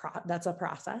 that's a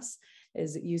process.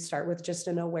 Is you start with just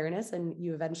an awareness, and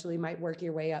you eventually might work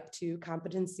your way up to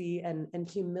competency and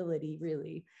humility,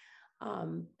 really.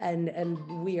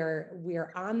 And we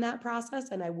are on that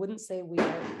process, and I wouldn't say we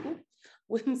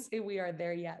are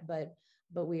there yet, but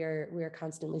we are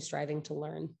constantly striving to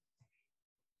learn.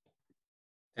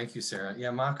 Thank you, Sarah.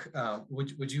 Yeah, Mark,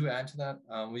 would you add to that?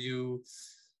 Will you,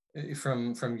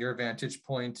 from your vantage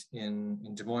point in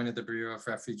Des Moines at the Bureau of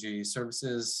Refugee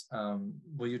Services,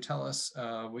 will you tell us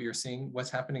what you're seeing, what's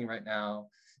happening right now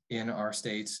in our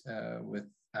state with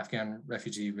Afghan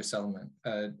refugee resettlement?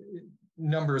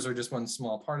 Numbers are just one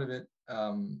small part of it,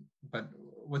 but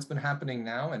what's been happening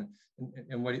now, and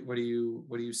what are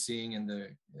you seeing in the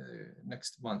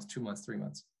next month, 2 months, 3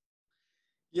 months?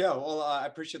 Yeah, well, I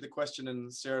appreciate the question,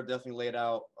 and Sarah definitely laid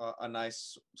out a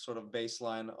nice sort of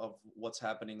baseline of what's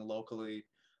happening locally.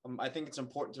 I think it's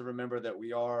important to remember that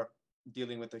we are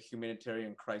dealing with a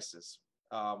humanitarian crisis,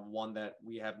 one that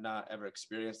we have not ever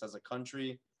experienced as a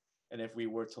country. And if we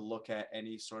were to look at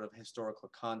any sort of historical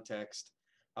context,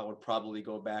 I would probably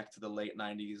go back to the late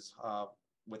 90s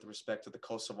with respect to the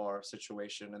Kosovar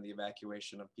situation and the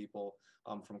evacuation of people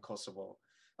from Kosovo.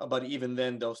 But even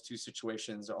then, those two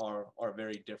situations are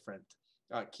very different.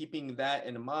 Keeping that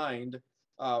in mind,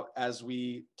 as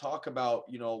we talk about,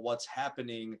 what's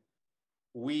happening,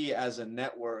 we as a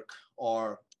network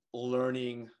are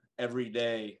learning every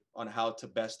day on how to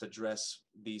best address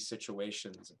these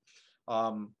situations.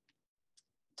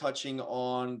 Touching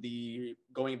on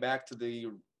going back to the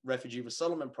refugee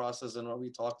resettlement process and what we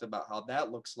talked about, how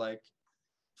that looks like,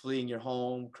 fleeing your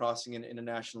home, crossing an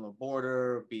international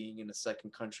border, being in a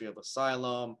second country of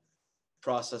asylum,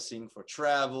 processing for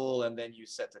travel, and then you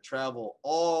set to travel.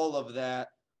 All of that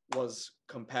was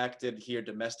compacted here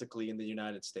domestically in the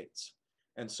United States.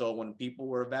 And so when people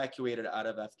were evacuated out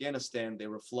of Afghanistan, they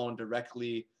were flown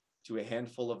directly to a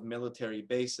handful of military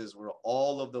bases where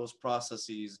all of those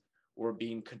processes were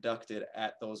being conducted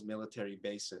at those military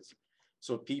bases.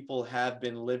 So people have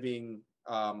been living,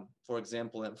 for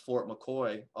example, at Fort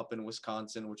McCoy up in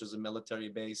Wisconsin, which is a military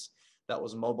base that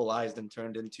was mobilized and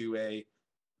turned into a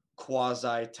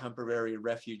quasi-temporary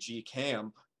refugee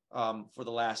camp for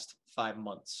the last 5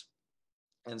 months.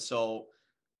 And so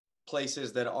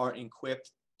places that aren't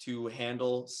equipped to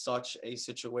handle such a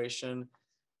situation,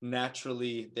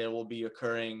 naturally there will be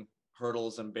occurring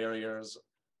hurdles and barriers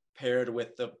paired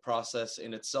with the process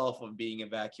in itself of being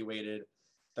evacuated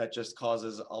that just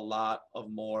causes a lot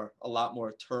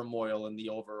more turmoil in the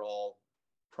overall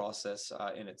process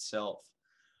in itself.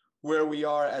 Where we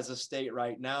are as a state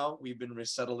right now, we've been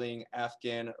resettling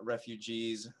Afghan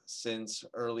refugees since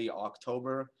early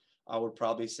October. I would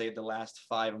probably say the last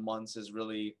 5 months is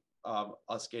really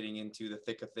us getting into the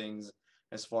thick of things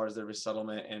as far as the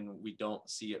resettlement, and we don't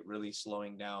see it really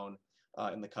slowing down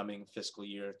in the coming fiscal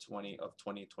year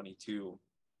 2022.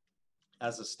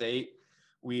 As a state,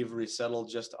 we've resettled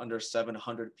just under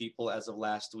 700 people as of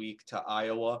last week to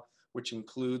Iowa, which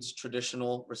includes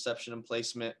traditional reception and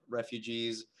placement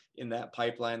refugees in that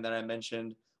pipeline that I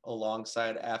mentioned,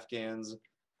 alongside Afghans.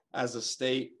 As a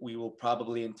state, we will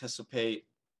probably anticipate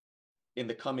in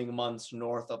the coming months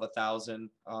north of 1,000,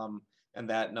 and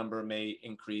that number may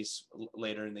increase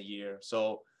later in the year.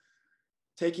 So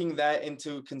taking that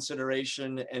into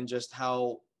consideration and just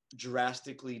how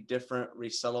drastically different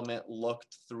resettlement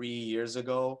looked 3 years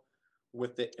ago,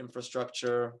 with the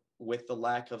infrastructure, with the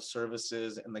lack of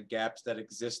services and the gaps that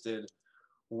existed,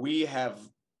 we have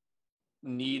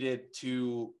needed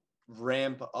to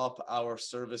ramp up our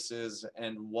services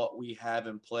and what we have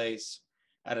in place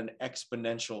at an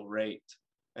exponential rate.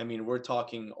 I mean, we're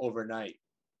talking overnight,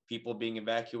 people being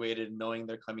evacuated, knowing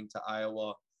they're coming to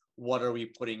Iowa. What are we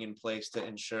putting in place to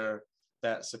ensure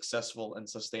that successful and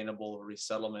sustainable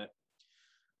resettlement?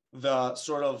 The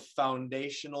sort of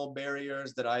foundational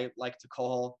barriers that I like to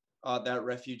call that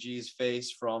refugees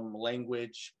face, from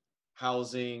language,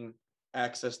 housing,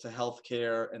 access to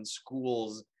healthcare and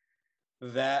schools,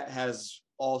 that has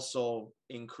also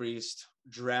increased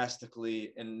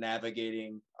drastically in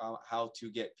navigating how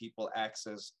to get people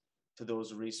access to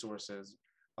those resources.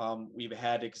 We've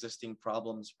had existing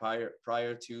problems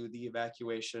prior to the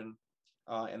evacuation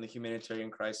and the humanitarian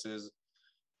crisis.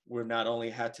 We've not only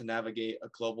had to navigate a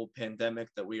global pandemic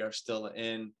that we are still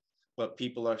in, but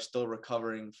people are still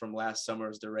recovering from last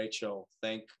summer's derecho.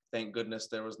 Thank goodness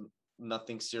there was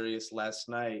nothing serious last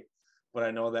night. But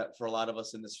I know that for a lot of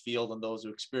us in this field and those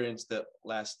who experienced it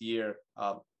last year,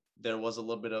 there was a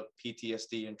little bit of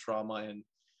PTSD and trauma, and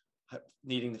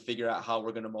needing to figure out how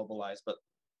we're going to mobilize. But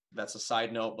that's a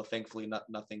side note, but thankfully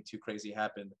nothing too crazy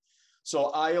happened. So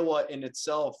Iowa in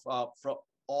itself, from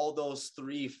all those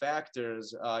three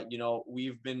factors,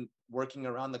 we've been working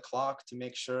around the clock to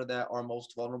make sure that our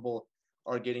most vulnerable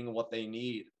are getting what they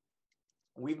need.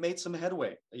 We've made some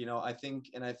headway, I think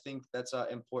that's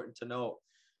important to note.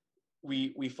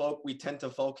 We tend to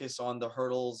focus on the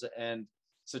hurdles and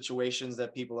situations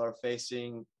that people are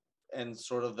facing and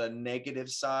sort of the negative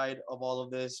side of all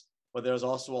of this, but there's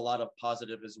also a lot of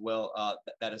positive as well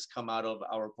that has come out of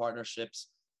our partnerships,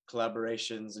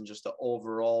 collaborations, and just the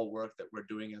overall work that we're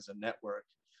doing as a network.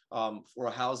 For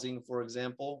housing, for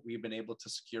example, we've been able to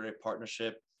secure a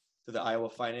partnership to the Iowa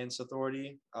Finance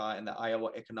Authority and the Iowa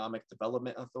Economic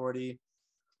Development Authority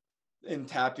in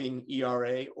tapping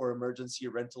ERA or Emergency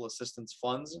Rental Assistance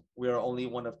Funds. We are only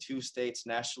one of 2 states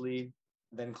nationally,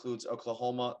 that includes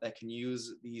Oklahoma, that can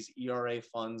use these ERA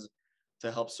funds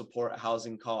to help support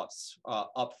housing costs,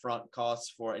 upfront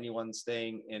costs for anyone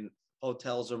staying in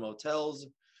hotels or motels,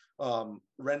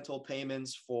 rental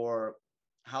payments for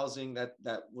housing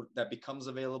that becomes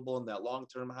available in that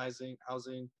long-term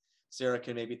housing. Sarah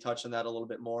can maybe touch on that a little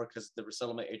bit more because the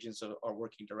resettlement agents are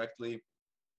working directly.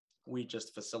 We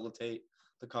just facilitate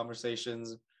the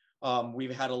conversations.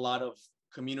 We've had a lot of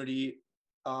community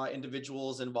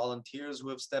individuals and volunteers who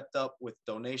have stepped up with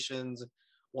donations,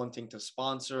 wanting to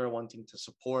sponsor, wanting to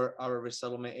support our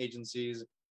resettlement agencies.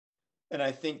 And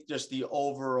I think just the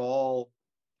overall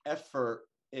effort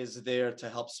is there to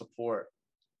help support.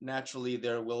 Naturally,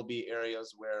 there will be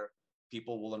areas where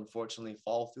people will unfortunately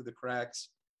fall through the cracks.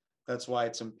 That's why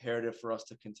it's imperative for us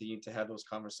to continue to have those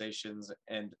conversations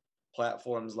and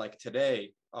platforms like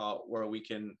today, where we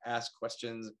can ask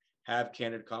questions, have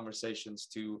candid conversations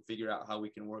to figure out how we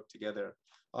can work together.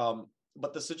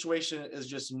 But the situation is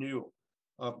just new,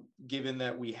 given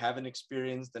that we haven't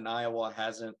experienced and Iowa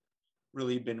hasn't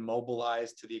really been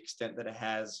mobilized to the extent that it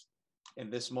has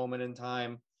in this moment in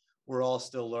time. We're all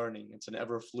still learning. It's an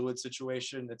ever fluid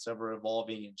situation. It's ever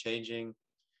evolving and changing.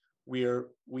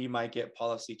 We might get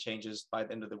policy changes by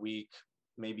the end of the week,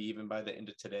 maybe even by the end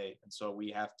of today. And so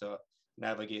we have to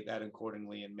navigate that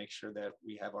accordingly and make sure that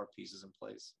we have our pieces in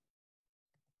place.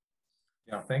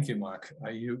 Yeah, thank you, Mark.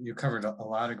 You covered a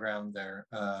lot of ground there.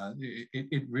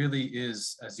 It really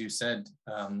is, as you said,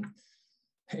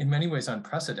 in many ways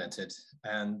unprecedented,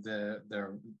 and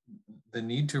the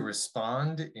need to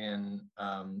respond in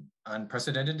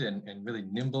unprecedented and really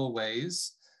nimble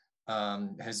ways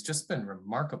has just been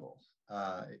remarkable.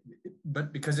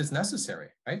 But because it's necessary,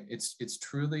 right? It's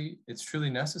truly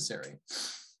necessary.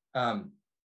 And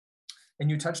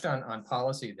you touched on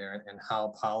policy there and how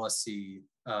policy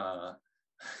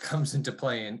comes into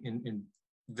play in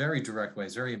very direct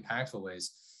ways, very impactful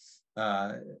ways.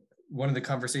 One of the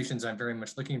conversations I'm very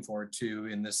much looking forward to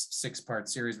in this 6-part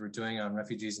series we're doing on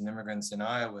refugees and immigrants in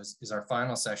Iowa is our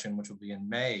final session, which will be in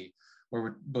May, where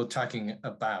we're both talking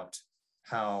about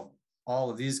how all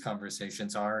of these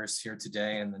conversations, ours here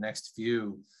today and the next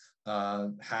few,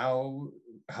 how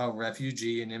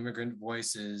refugee and immigrant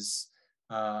voices,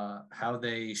 how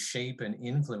they shape and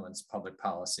influence public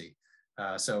policy.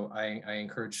 So I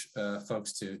encourage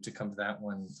folks to come to that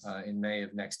one in May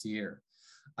of next year.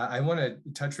 I want to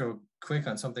touch real quick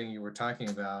on something you were talking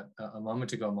about a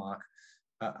moment ago, Mark.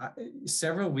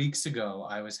 Several weeks ago,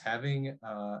 I was having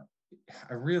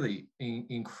a really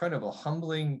incredible,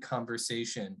 humbling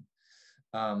conversation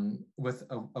with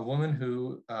a woman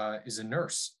who is a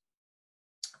nurse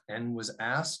and was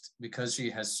asked, because she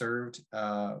has served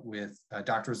with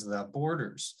Doctors Without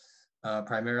Borders,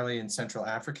 primarily in Central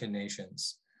African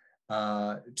nations,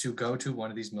 to go to one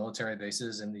of these military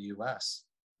bases in the US.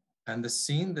 And the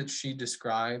scene that she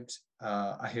described,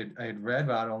 I had read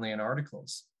about only in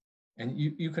articles. And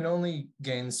you can only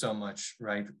gain so much,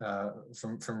 right,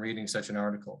 from reading such an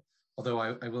article. Although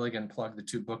I will again plug the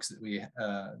 2 books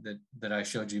that that I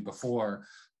showed you before,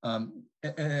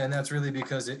 and that's really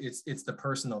because it's the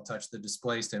personal touch, the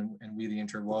displaced, and we the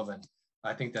interwoven.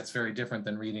 I think that's very different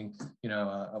than reading,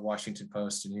 a Washington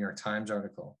Post, a New York Times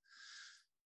article.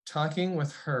 Talking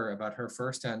with her about her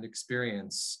firsthand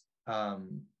experience,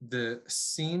 the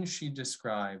scene she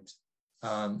described,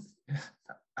 I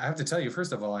have to tell you,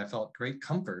 first of all, I felt great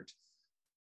comfort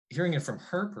hearing it from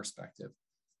her perspective.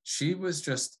 She was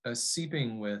just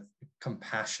seeping with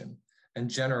compassion and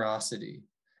generosity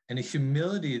and a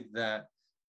humility that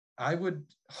I would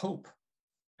hope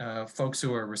folks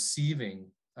who are receiving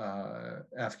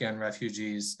Afghan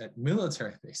refugees at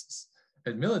military bases,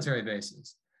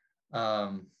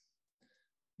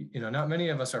 not many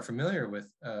of us are familiar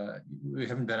with, we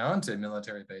haven't been on to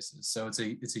military bases. So it's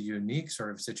a unique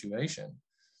sort of situation.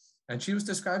 And she was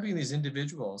describing these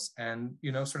individuals and,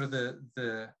 you know, sort of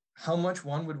the how much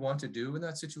one would want to do in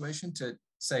that situation to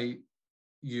say,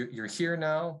 you're here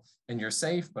now and you're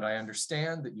safe, but I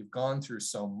understand that you've gone through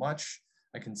so much.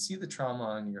 I can see the trauma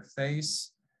on your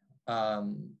face.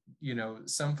 You know,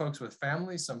 some folks with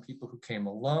families, some people who came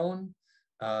alone,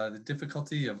 the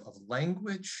difficulty of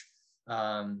language,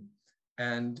 and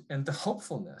the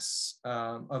hopefulness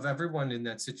of everyone in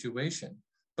that situation,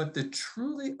 but the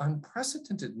truly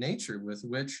unprecedented nature with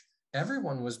which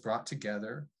everyone was brought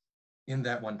together in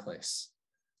that one place.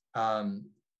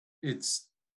 It's,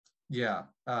 yeah,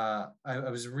 I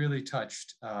was really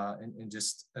touched and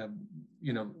just,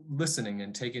 you know, listening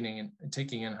and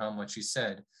taking in how much he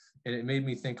said. And it made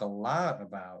me think a lot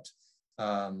about,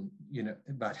 you know,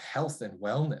 about health and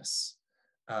wellness,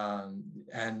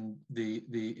 and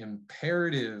the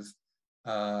imperative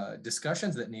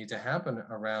discussions that need to happen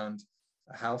around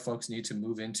how folks need to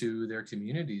move into their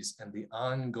communities and the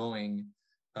ongoing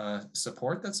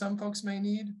support that some folks may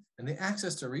need, and the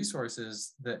access to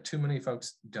resources that too many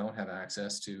folks don't have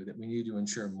access to, that we need to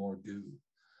ensure more do.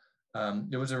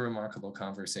 It was a remarkable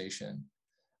conversation.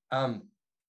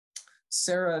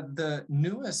 Sarah, the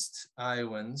newest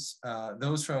Iowans,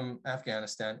 those from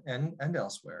Afghanistan and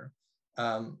elsewhere,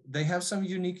 they have some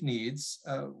unique needs.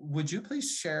 Would you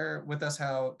please share with us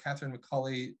how Catherine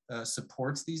McCauley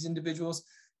supports these individuals,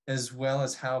 as well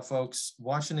as how folks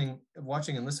watching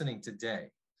and listening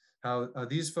today, how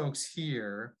these folks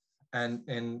here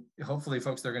and hopefully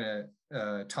folks they're going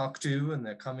to talk to in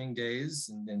the coming days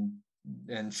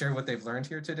and share what they've learned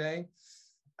here today,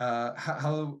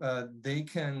 how they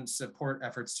can support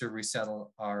efforts to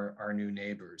resettle our new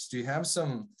neighbors. Do you have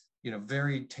some, you know,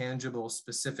 very tangible,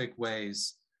 specific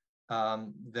ways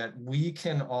that we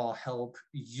can all help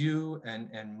you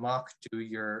and Mock do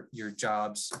your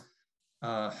jobs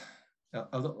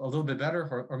a little bit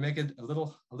better, or make it a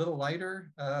little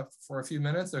lighter for a few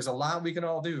minutes? There's a lot we can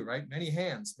all do, right? Many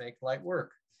hands make light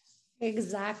work.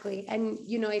 Exactly. And,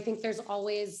 you know, I think there's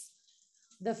always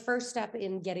the first step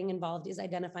in getting involved is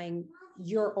identifying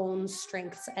your own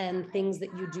strengths and things that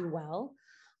you do well,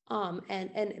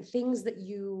 and things that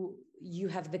you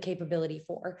have the capability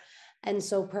for. And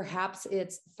so perhaps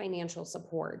it's financial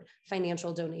support,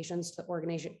 financial donations to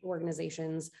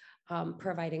organizations,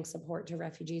 providing support to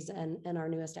refugees and our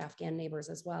newest Afghan neighbors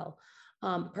as well.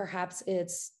 Perhaps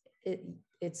it's,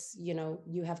 you know,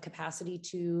 you have capacity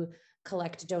to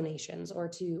collect donations or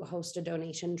to host a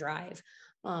donation drive.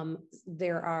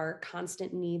 There are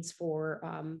constant needs for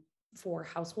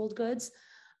household goods.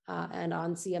 And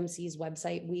on CMC's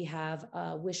website, we have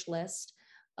a wish list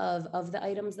of the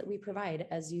items that we provide.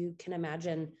 As you can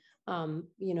imagine,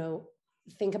 you know,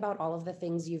 think about all of the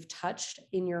things you've touched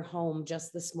in your home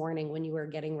just this morning when you were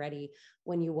getting ready,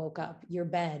 when you woke up: your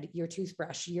bed, your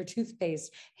toothbrush, your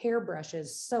toothpaste,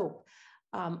 hairbrushes, soap,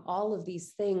 all of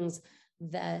these things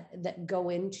that go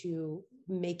into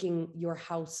making your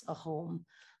house a home.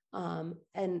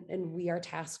 And we are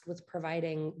tasked with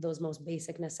providing those most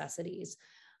basic necessities,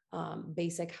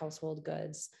 basic household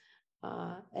goods.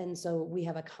 And so we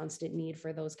have a constant need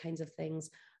for those kinds of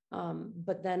things.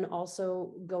 But then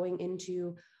also going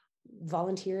into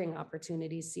volunteering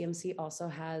opportunities. CMC also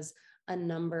has a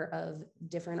number of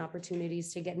different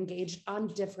opportunities to get engaged on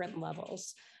different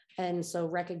levels. And so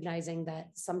recognizing that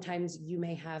sometimes you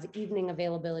may have evening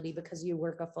availability because you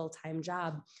work a full-time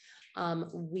job.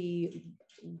 We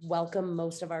welcome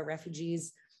most of our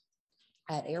refugees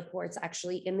at airports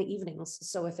actually in the evenings.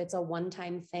 So if it's a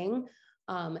one-time thing,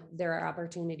 there are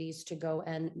opportunities to go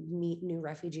and meet new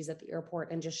refugees at the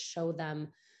airport and just show them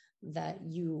that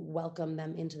you welcome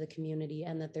them into the community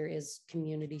and that there is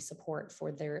community support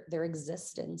for their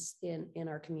existence in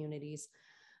our communities.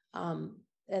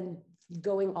 And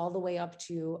going all the way up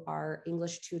to our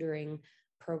English tutoring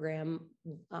program,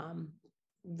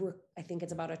 I think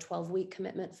it's about a 12-week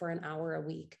commitment for an hour a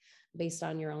week based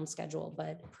on your own schedule,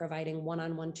 but providing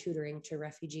one-on-one tutoring to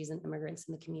refugees and immigrants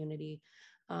in the community.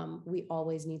 We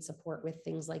always need support with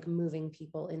things like moving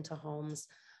people into homes.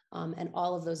 And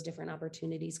all of those different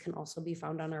opportunities can also be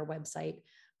found on our website.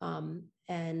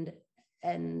 And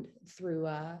through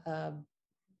a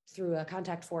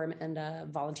contact form and a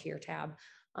volunteer tab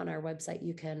on our website,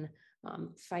 you can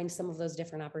find some of those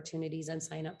different opportunities and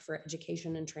sign up for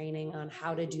education and training on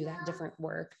how to do that different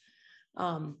work.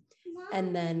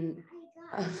 And then,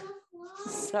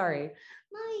 sorry.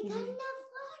 Mommy, got enough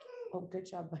water. Oh, good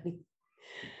job, buddy.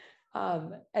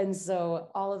 And so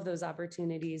all of those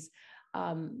opportunities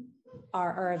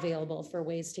are available for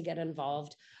ways to get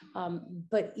involved.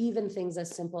 But even things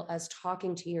as simple as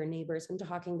talking to your neighbors and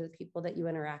talking to the people that you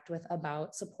interact with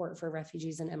about support for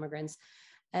refugees and immigrants,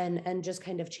 and just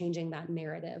kind of changing that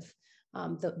narrative.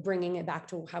 Bringing it back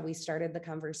to how we started the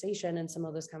conversation and some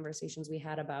of those conversations we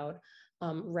had about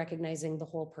recognizing the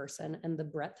whole person and the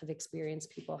breadth of experience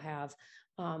people have,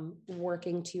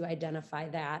 working to identify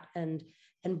that and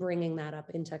bringing that up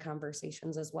into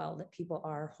conversations as well, that people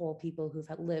are whole people who've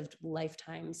lived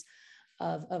lifetimes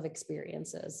of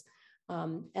experiences.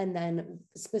 And then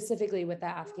specifically with the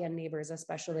Afghan neighbors,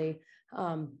 especially,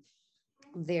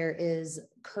 there is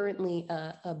currently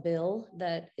a bill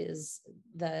that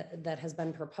has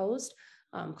been proposed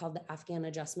called the Afghan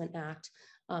Adjustment Act.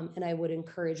 And I would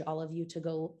encourage all of you to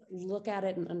go look at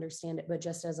it and understand it, but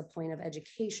just as a point of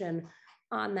education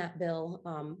on that bill,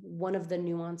 one of the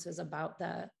nuances about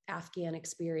the Afghan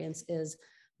experience is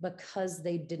because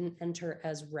they didn't enter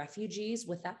as refugees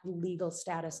with that legal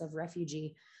status of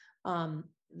refugee,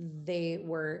 they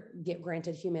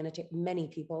granted many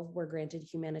people were granted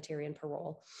humanitarian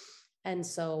parole. And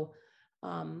so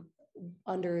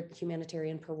under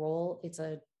humanitarian parole, it's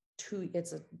a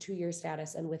 2-year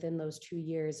status. And within those 2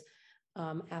 years,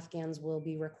 Afghans will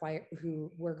be required, who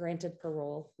were granted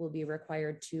parole, will be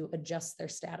required to adjust their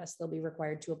status. They'll be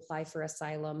required to apply for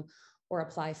asylum or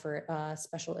apply for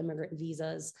special immigrant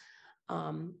visas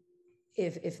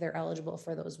if they're eligible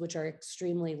for those, which are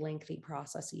extremely lengthy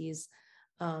processes.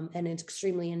 And it's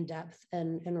extremely in depth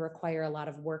and require a lot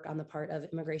of work on the part of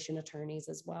immigration attorneys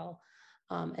as well.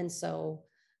 And so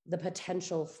the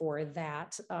potential for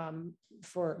that,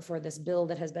 for this bill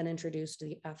that has been introduced,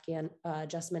 the Afghan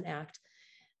Adjustment Act,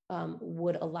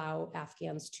 would allow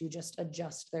Afghans to just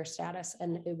adjust their status,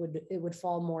 and it would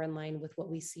fall more in line with what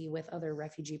we see with other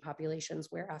refugee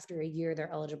populations, where after a year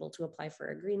they're eligible to apply for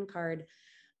a green card.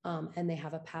 And they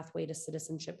have a pathway to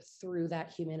citizenship through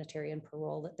that humanitarian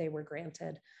parole that they were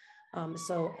granted.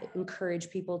 So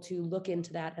encourage people to look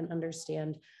into that and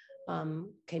understand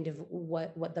kind of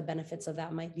what the benefits of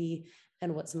that might be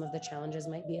and what some of the challenges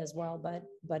might be as well.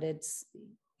 But it's,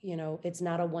 it's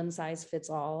not a one size fits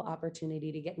all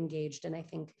opportunity to get engaged. And I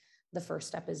think the first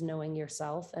step is knowing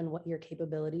yourself and what your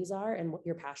capabilities are and what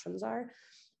your passions are.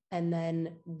 And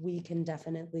then we can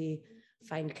definitely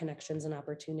find connections and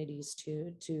opportunities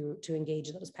to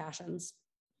engage those passions.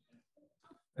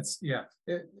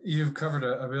 You've covered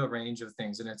a real range of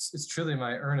things, and it's truly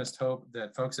my earnest hope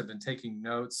that folks have been taking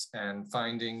notes and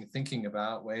thinking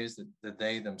about ways that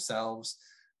they themselves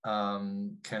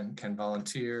can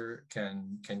volunteer,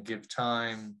 can give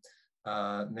time,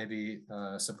 maybe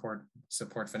support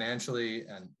financially,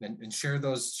 and share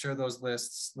those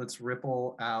lists. Let's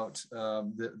ripple out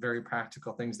the very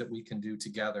practical things that we can do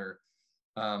together.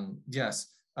 Yes.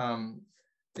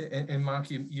 And Mark,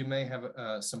 you may have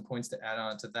some points to add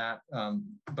on to that,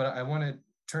 but I want to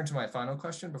turn to my final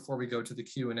question before we go to the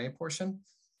Q&A portion.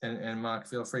 And Mark,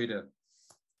 feel free to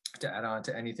add on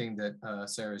to anything that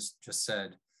Sarah's just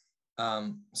said.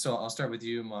 So I'll start with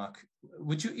you, Mark.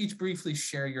 Would you each briefly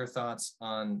share your thoughts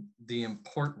on the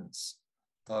importance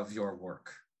of your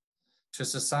work to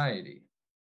society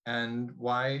and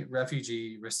why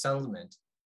refugee resettlement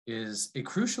is a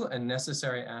crucial and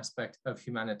necessary aspect of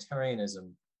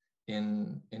humanitarianism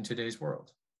in today's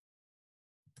world?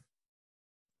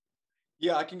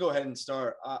 Yeah, I can go ahead and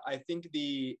start. I think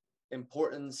the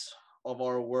importance of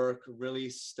our work really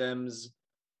stems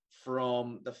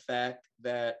from the fact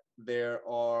that there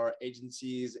are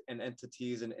agencies and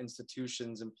entities and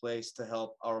institutions in place to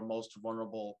help our most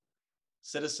vulnerable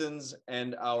citizens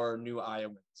and our new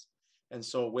Iowans. And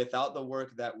so without the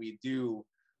work that we do,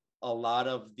 a lot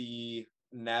of the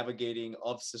navigating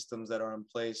of systems that are in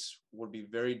place would be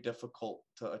very difficult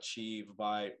to achieve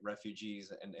by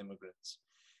refugees and immigrants.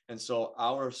 And so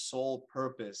our sole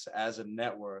purpose as a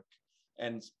network,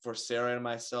 and for Sarah and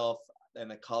myself and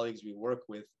the colleagues we work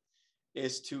with,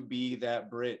 is to be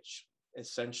that bridge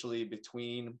essentially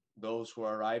between those who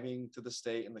are arriving to the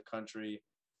state and the country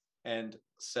and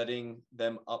setting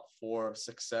them up for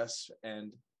success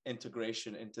and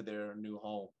integration into their new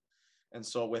home. And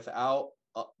so without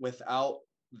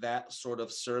that sort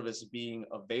of service being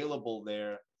available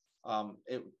there,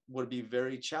 it would be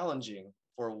very challenging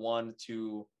for one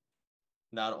to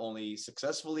not only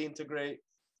successfully integrate,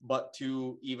 but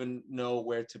to even know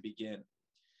where to begin.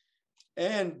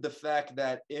 And the fact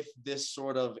that if this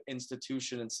sort of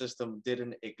institution and system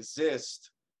didn't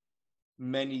exist,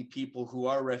 many people who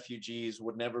are refugees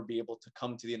would never be able to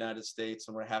come to the United States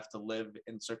and would have to live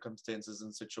in circumstances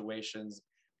and situations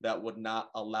that would not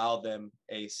allow them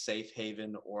a safe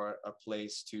haven or a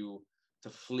place to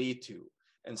flee to.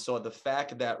 And so the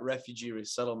fact that refugee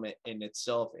resettlement in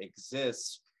itself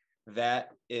exists,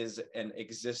 that is an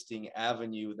existing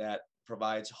avenue that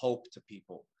provides hope to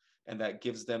people. and that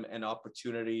gives them an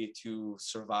opportunity to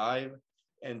survive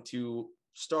and to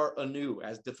start anew.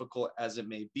 As difficult as it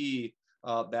may be,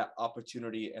 that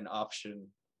opportunity and option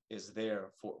is there.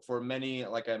 For many,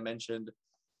 like I mentioned,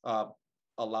 a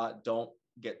lot don't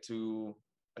get to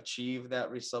achieve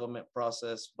that resettlement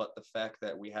process, but the fact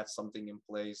that we have something in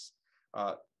place,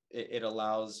 it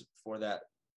allows for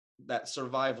that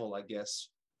survival, I guess,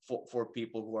 for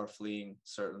people who are fleeing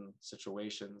certain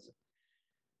situations.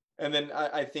 And then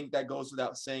I think that goes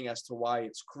without saying as to why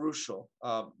it's crucial,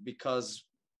 because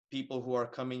people who are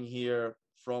coming here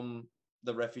from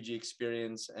the refugee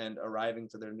experience and arriving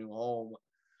to their new home,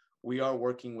 we are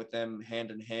working with them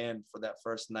hand in hand for that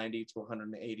first 90 to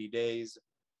 180 days.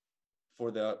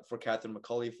 For Catherine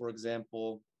McCulley, for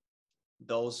example,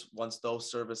 once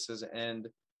those services end,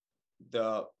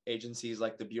 the agencies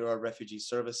like the Bureau of Refugee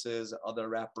Services, other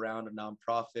wraparound and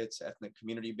nonprofits, ethnic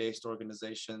community-based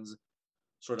organizations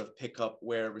sort of pick up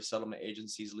where resettlement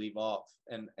agencies leave off.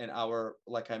 And our,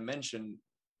 like I mentioned,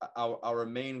 our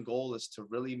main goal is to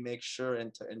really make sure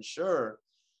and to ensure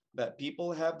that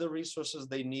people have the resources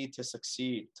they need to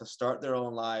succeed, to start their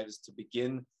own lives, to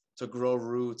begin to grow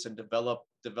roots and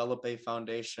develop a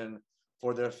foundation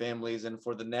for their families and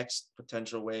for the next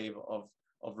potential wave of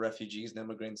refugees and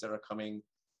immigrants that are coming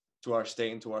to our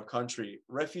state and to our country.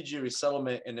 Refugee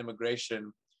resettlement and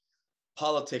immigration,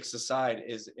 politics aside,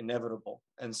 is inevitable.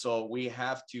 And so we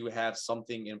have to have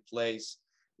something in place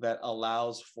that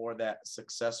allows for that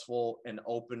successful and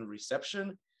open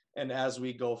reception. And as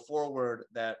we go forward,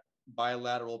 that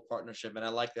bilateral partnership, and I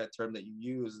like that term that you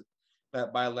use,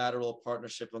 that bilateral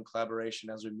partnership and collaboration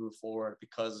as we move forward,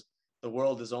 because the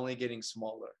world is only getting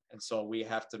smaller. And so we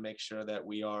have to make sure that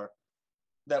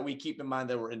we keep in mind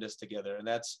that we're in this together. And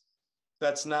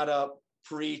that's not a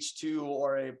preach to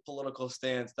or a political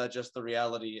stance. That's just the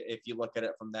reality. If you look at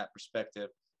it from that perspective,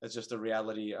 it's just a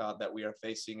reality that we are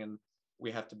facing, and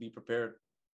we have to be prepared.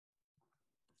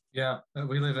 Yeah,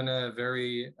 we live in a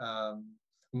very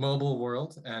mobile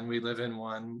world, and we live in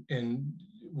one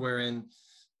wherein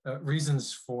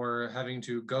reasons for having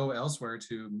to go elsewhere,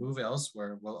 to move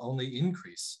elsewhere, will only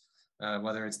increase,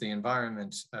 whether it's the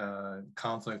environment,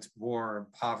 conflict, war,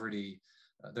 poverty.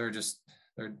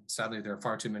 Sadly, there are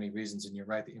far too many reasons, and you're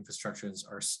right, the infrastructures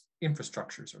are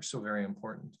so very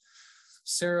important.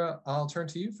 Sarah, I'll turn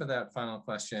to you for that final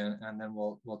question, and then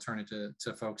we'll turn it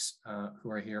to folks who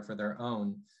are here for their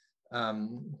own.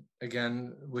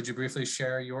 Again, would you briefly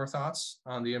share your thoughts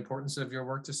on the importance of your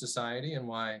work to society and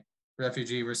why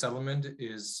refugee resettlement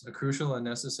is a crucial and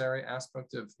necessary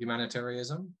aspect of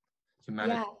humanitarianism?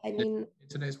 Yeah, I mean, in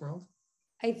today's world?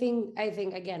 I think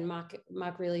again, Mark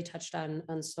really touched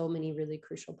on so many really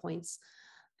crucial points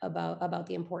about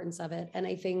the importance of it. And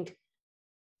I think,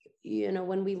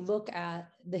 when we look at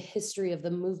the history of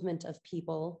the movement of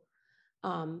people,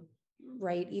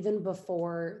 right, even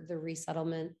before the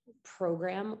resettlement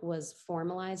program was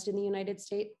formalized in the United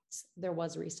States, there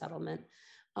was resettlement.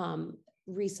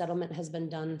 Resettlement has been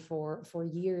done for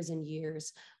years and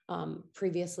years,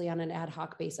 previously on an ad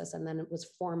hoc basis, and then it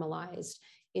was formalized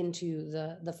into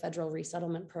the federal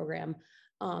resettlement program.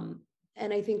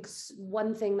 And I think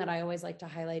one thing that I always like to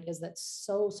highlight is that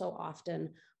so often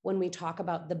when we talk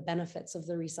about the benefits of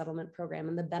the resettlement program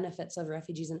and the benefits of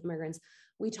refugees and immigrants,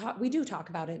 we do talk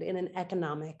about it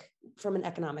from an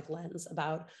economic lens.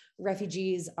 About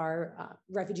refugees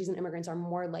and immigrants are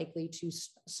more likely to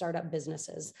start up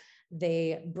businesses.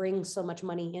 They bring so much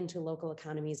money into local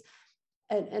economies.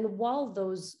 And while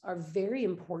those are very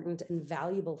important and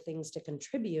valuable things to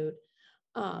contribute,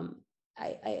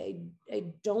 I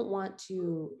don't want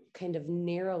to kind of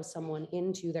narrow someone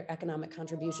into their economic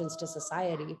contributions to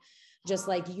society, just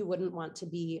like you wouldn't want to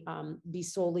be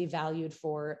solely valued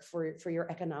for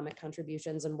your economic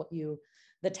contributions and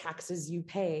the taxes you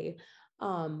pay.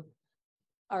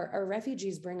 Our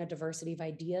refugees bring a diversity of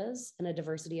ideas and a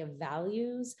diversity of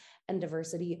values and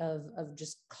diversity of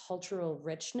just cultural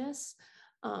richness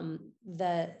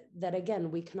that again,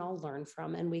 we can all learn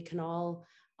from, and we can all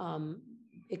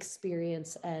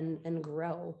experience and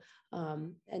grow.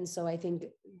 And so I think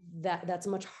that's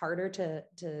much harder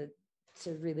to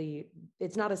really,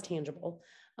 it's not as tangible,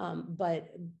 but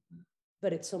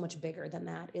it's so much bigger than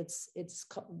that. It's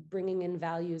bringing in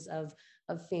values of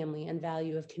family and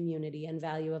value of community and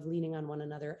value of leaning on one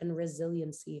another and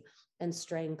resiliency and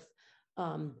strength.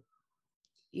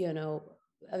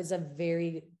 It was a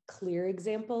very clear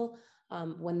example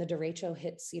when the derecho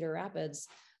hit Cedar Rapids.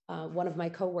 One of my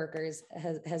coworkers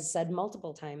has said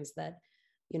multiple times that,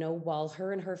 while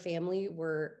her and her family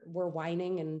were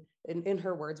whining, and in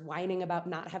her words, whining about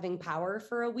not having power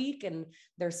for a week and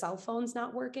their cell phones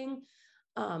not working,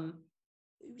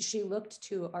 she looked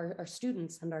to our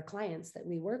students and our clients that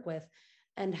we work with,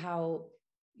 and how,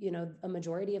 a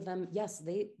majority of them, yes,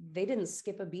 they didn't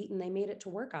skip a beat and they made it to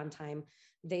work on time.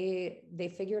 They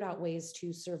figured out ways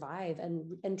to survive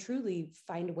and truly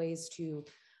find ways to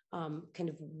kind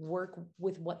of work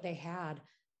with what they had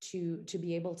to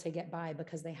be able to get by,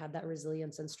 because they had that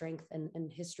resilience and strength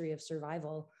and history of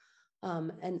survival.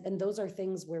 And those are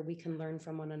things where we can learn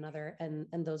from one another, and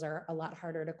those are a lot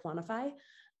harder to quantify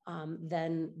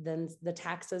than the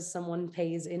taxes someone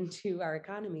pays into our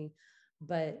economy.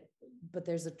 But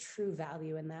there's a true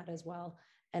value in that as well.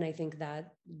 And I think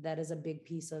that is a big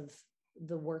piece of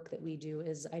the work that we do,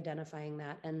 is identifying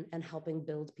that and helping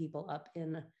build people up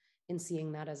in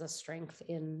seeing that as a strength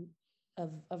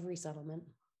of resettlement.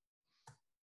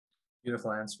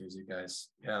 Beautiful answers, you guys.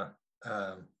 Yeah.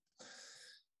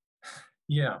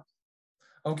 Yeah.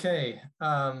 Okay.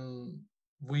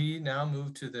 We now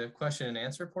move to the question and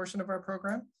answer portion of our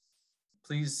program.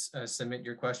 Please submit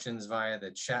your questions via the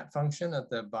chat function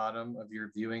at the bottom of your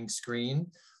viewing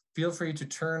screen. Feel free to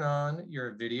turn on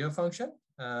your video function,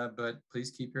 but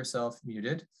please keep yourself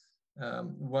muted.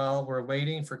 While we're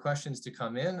waiting for questions to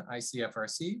come in,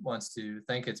 ICFRC wants to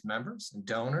thank its members and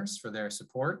donors for their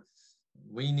support.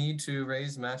 We need to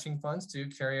raise matching funds to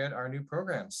carry out our new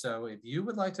program. So if you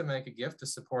would like to make a gift to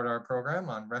support our program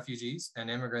on refugees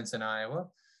and immigrants in Iowa,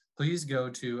 please go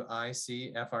to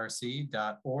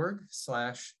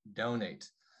icfrc.org/donate.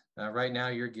 Right now,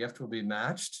 your gift will be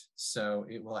matched, so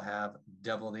it will have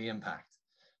double the impact.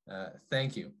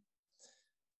 Thank you.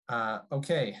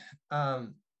 Okay. Yeah,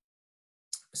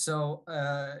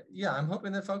 I'm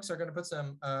hoping that folks are going to put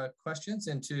some questions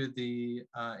into the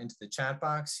chat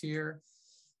box here.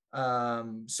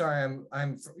 Sorry,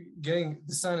 I'm getting,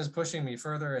 the sun is pushing me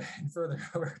further and further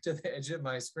over to the edge of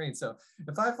my screen. So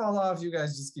if I fall off, you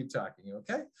guys just keep talking,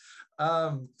 okay?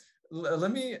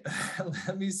 Let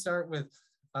me start with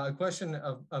a question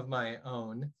of my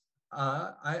own.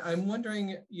 I'm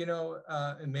wondering,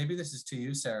 and maybe this is to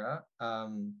you, Sarah,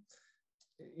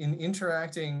 in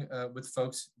interacting with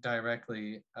folks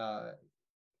directly,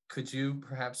 could you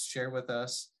perhaps share with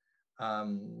us,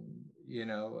 an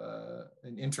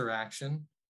interaction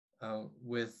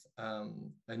with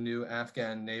a new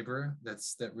Afghan neighbor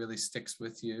that really sticks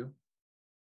with you?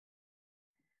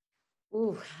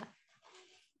 Ooh,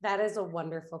 that is a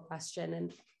wonderful question.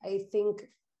 And I think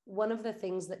one of the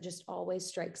things that just always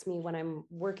strikes me when I'm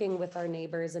working with our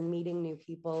neighbors and meeting new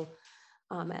people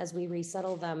as we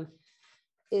resettle them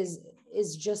is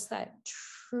just that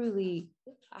truly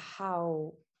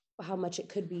how much it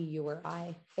could be you or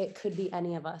I. It could be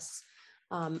any of us.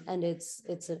 And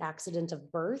it's an accident of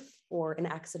birth or an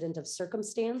accident of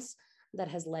circumstance that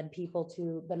has led people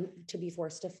to be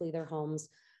forced to flee their homes.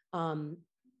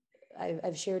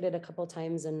 I've shared it a couple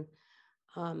times,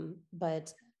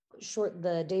 but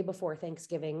the day before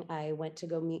Thanksgiving, I went to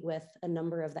go meet with a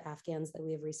number of the Afghans that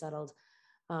we have resettled,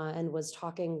 and was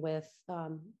talking with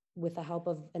the help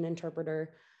of an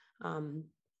interpreter,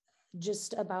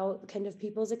 just about kind of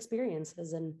people's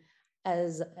experiences. And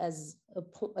as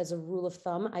a rule of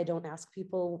thumb, I don't ask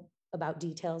people about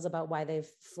details about why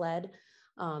they've fled,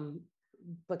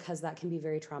 because that can be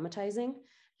very traumatizing.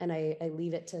 And I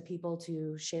leave it to people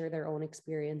to share their own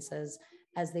experiences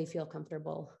as they feel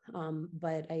comfortable.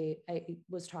 But I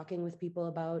was talking with people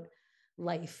about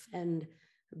life, and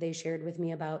they shared with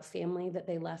me about family that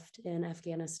they left in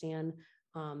Afghanistan.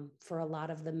 For a lot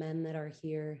of the men that are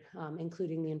here,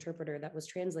 including the interpreter that was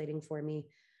translating for me,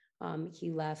 he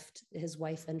left his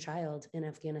wife and child in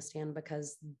Afghanistan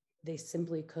because they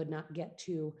simply could not get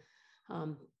to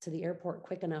the airport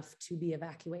quick enough to be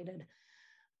evacuated.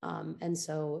 And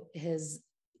so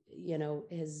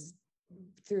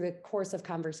through the course of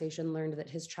conversation, learned that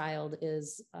his child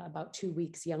is about 2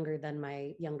 weeks younger than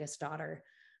my youngest daughter.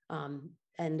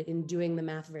 And in doing the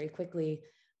math very quickly,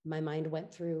 my mind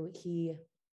went through,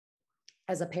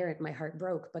 as a parent, my heart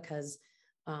broke because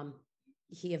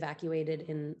he evacuated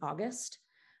in August.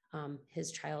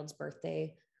 His child's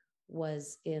birthday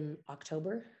was in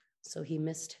October. So he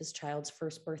missed his child's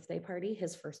first birthday party,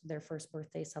 their first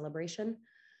birthday celebration.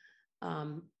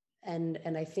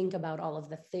 And I think about all of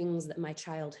the things that my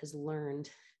child has learned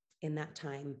in that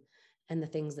time and the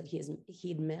things that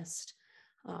he'd missed.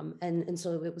 And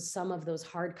so it was some of those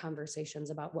hard conversations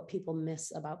about what people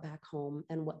miss about back home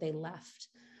and what they left.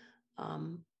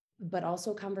 But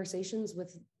also conversations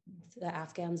with the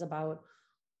Afghans about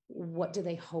what do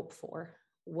they hope for?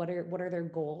 What are their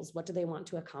goals? What do they want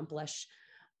to accomplish?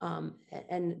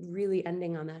 And really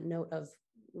ending on that note of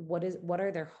what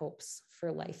are their hopes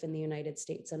for life in the United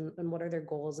States, and what are their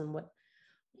goals, and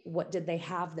what did they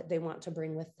have that they want to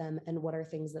bring with them, and what are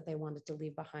things that they wanted to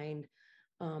leave behind.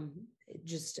 It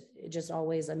just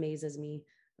always amazes me,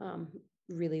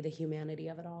 really, the humanity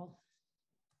of it all.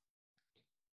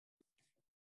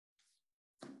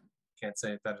 Can't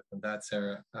say it better than that,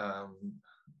 Sarah.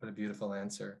 What a beautiful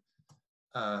answer.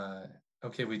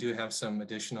 Okay, we do have some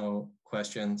additional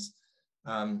questions.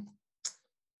 In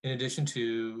addition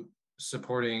to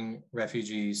supporting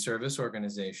refugee service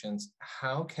organizations,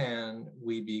 how can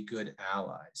we be good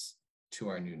allies to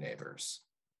our new neighbors?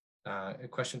 A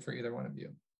question for either one of you.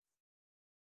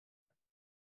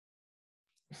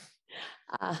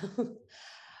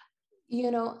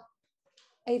 You know,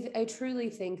 I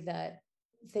truly think that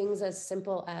things as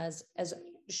simple as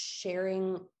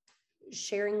sharing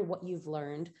what you've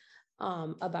learned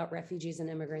about refugees and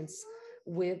immigrants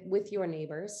with your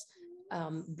neighbors,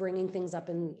 bringing things up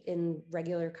in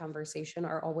regular conversation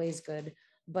are always good.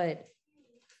 But,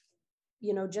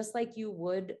 you know, just like you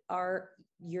would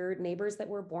your neighbors that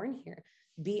were born here,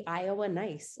 be Iowa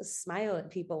nice, smile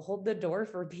at people, hold the door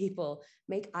for people,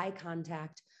 make eye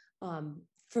contact.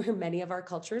 For many of our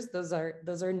cultures, those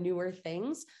are newer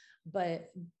things,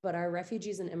 but our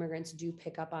refugees and immigrants do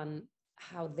pick up on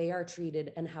how they are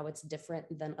treated and how it's different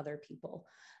than other people.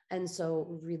 And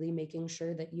so really making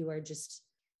sure that you are just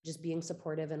being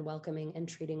supportive and welcoming and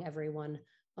treating everyone,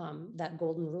 that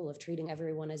golden rule of treating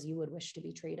everyone as you would wish to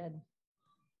be treated.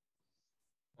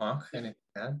 Mark, anything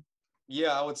to add?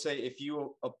 Yeah, I would say if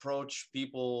you approach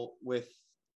people with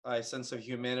a sense of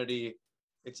humanity,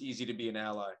 it's easy to be an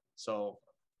ally. So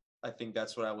I think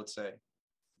that's what I would say.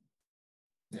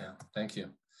 Yeah, thank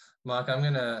you. Mark, I'm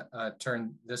gonna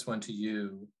turn this one to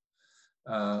you.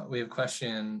 We have a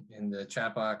question in the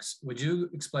chat box. Would you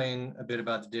explain a bit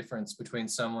about the difference between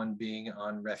someone being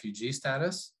on refugee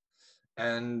status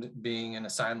and being an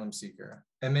asylum seeker?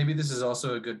 And maybe this is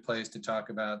also a good place to talk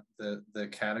about the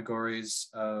categories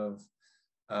of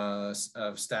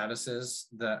statuses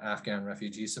that Afghan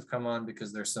refugees have come on,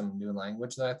 because there's some new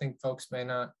language that I think folks may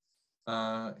not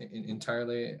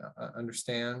entirely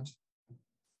understand.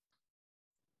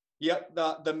 Yep,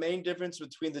 the main difference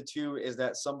between the two is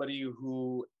that somebody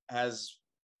who has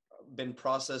been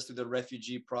processed through the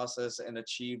refugee process and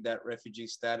achieved that refugee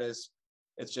status,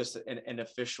 it's just an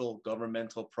official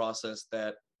governmental process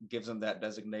that gives them that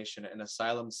designation. An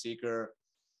asylum seeker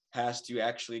has to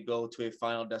actually go to a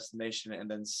final destination and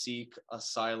then seek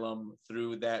asylum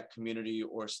through that community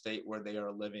or state where they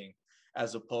are living,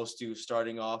 as opposed to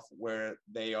starting off where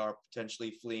they are potentially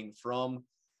fleeing from,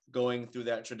 going through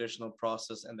that traditional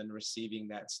process and then receiving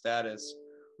that status.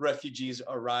 Refugees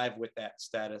arrive with that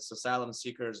status. Asylum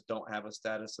seekers don't have a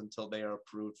status until they are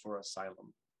approved for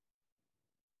asylum.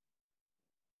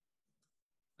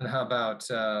 And how about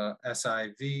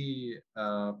SIV,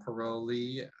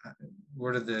 parolee?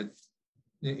 What are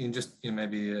in just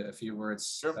maybe a few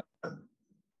words? Sure.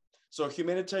 So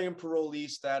humanitarian parolee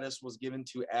status was given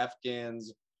to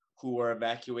Afghans who were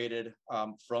evacuated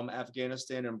from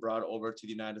Afghanistan and brought over to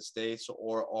the United States,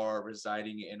 or are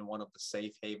residing in one of the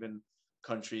safe haven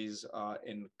countries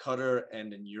in Qatar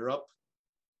and in Europe.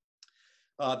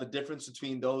 The difference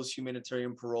between those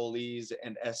humanitarian parolees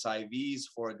and SIVs,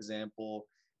 for example,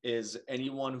 is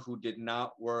anyone who did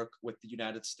not work with the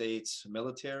United States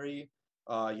military,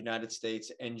 United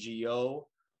States NGO,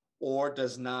 or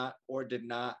did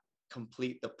not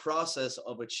complete the process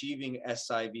of achieving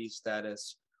SIV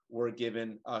status were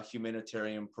given a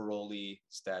humanitarian parolee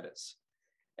status.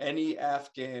 Any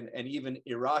Afghan, and even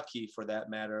Iraqi for that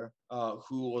matter,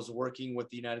 who was working with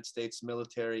the United States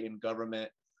military and government,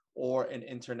 or an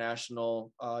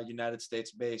international United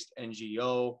States-based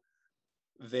NGO,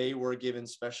 they were given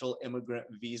special immigrant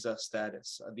visa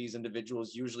status. These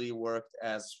individuals usually worked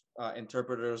as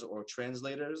interpreters or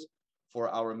translators for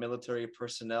our military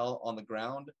personnel on the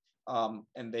ground,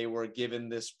 and they were given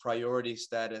this priority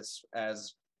status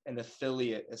as an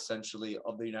affiliate, essentially,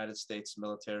 of the United States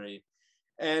military.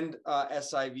 And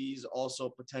SIVs also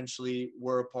potentially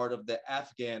were part of the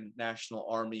Afghan National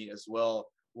Army as well,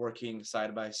 working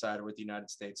side by side with the United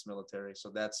States military.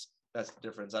 So that's the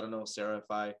difference. I don't know, Sarah,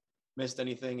 if I missed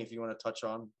anything, if you want to touch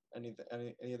on any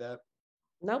of that.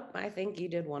 Nope, I think you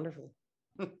did wonderful.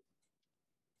 What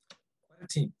a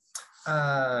team.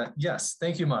 Yes,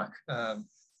 thank you, Mark.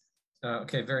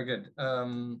 Okay, very good.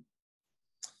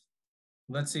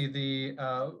 Let's see the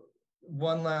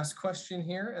one last question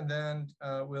here, and then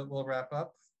we'll wrap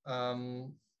up.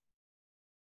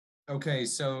 Okay,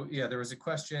 so yeah, there was a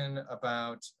question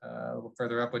about a little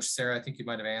further up, which Sarah, I think you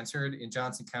might have answered. In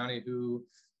Johnson County, who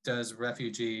does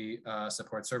Refugee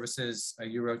Support Services.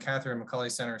 You wrote, Catherine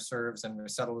McCauley Center serves and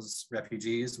resettles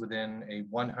refugees within a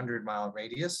 100-mile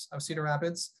radius of Cedar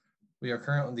Rapids. We are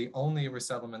currently the only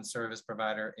resettlement service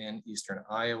provider in Eastern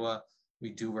Iowa. We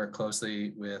do work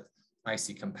closely with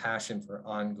IC Compassion for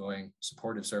ongoing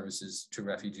supportive services to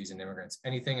refugees and immigrants.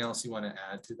 Anything else you want to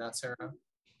add to that, Sarah?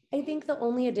 I think the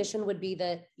only addition would be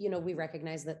that, we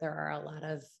recognize that there are a lot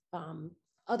of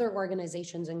other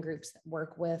organizations and groups that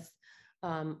work with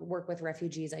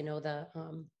refugees. I know the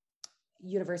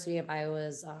University of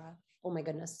Iowa's, oh my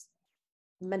goodness,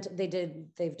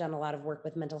 they've done a lot of work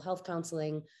with mental health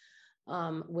counseling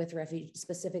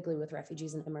specifically with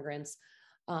refugees and immigrants.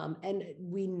 And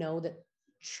we know that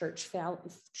church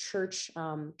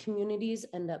communities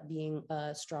end up being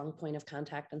a strong point of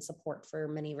contact and support for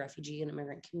many refugee and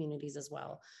immigrant communities as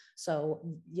well. So,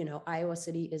 Iowa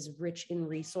City is rich in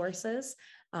resources,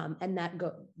 and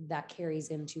that carries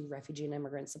into refugee and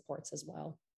immigrant supports as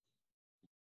well.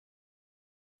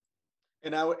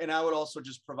 And I would also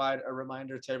just provide a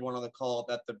reminder to everyone on the call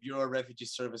that the Bureau of Refugee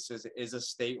Services is a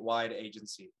statewide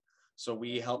agency. So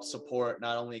we help support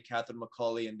not only Catherine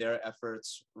McCauley and their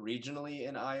efforts regionally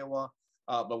in Iowa,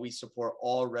 but we support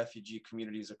all refugee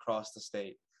communities across the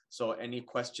state. So any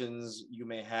questions you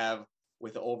may have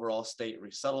with the overall state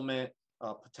resettlement,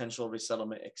 potential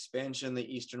resettlement expansion in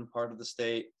the eastern part of the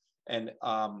state, and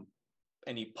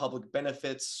any public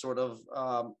benefits sort of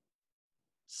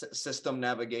system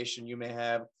navigation you may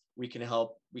have, we can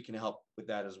help with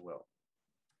that as well.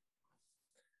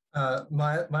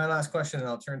 My last question, and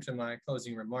I'll turn to my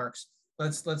closing remarks.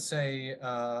 Let's say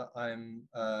I'm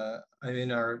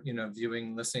in our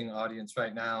viewing, listening audience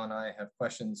right now, and I have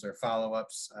questions or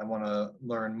follow-ups. I want to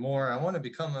learn more. I want to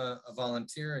become a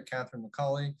volunteer at Catherine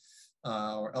McCauley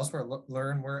or elsewhere.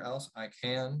 Learn where else I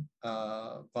can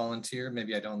volunteer.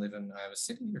 Maybe I don't live in Iowa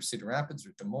City or Cedar Rapids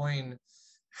or Des Moines.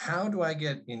 How do I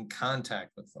get in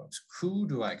contact with folks? Who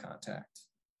do I contact?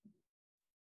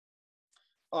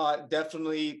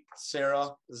 Definitely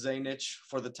Sarah Zainich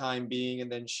for the time being, and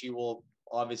then she will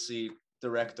obviously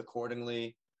direct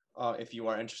accordingly if you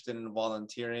are interested in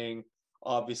volunteering.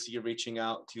 Obviously, you're reaching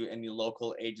out to any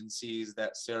local agencies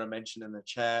that Sarah mentioned in the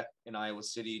chat in Iowa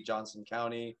City, Johnson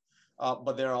County,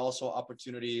 but there are also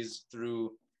opportunities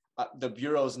through the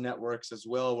Bureau's networks as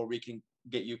well, where we can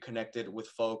get you connected with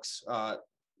folks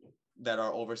that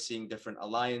are overseeing different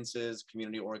alliances,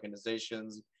 community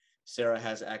organizations. Sarah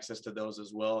has access to those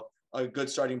as well. A good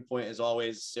starting point is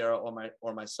always Sarah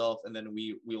or myself, and then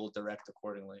we will direct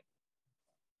accordingly.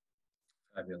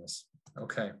 Fabulous.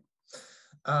 Okay.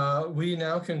 We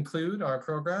now conclude our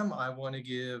program. I want to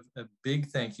give a big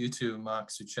thank you to Mark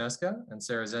Sucheska and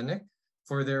Sarah Zednick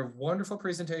for their wonderful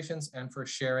presentations and for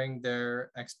sharing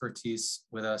their expertise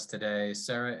with us today.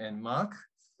 Sarah and Mark,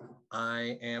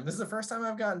 this is the first time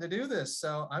I've gotten to do this,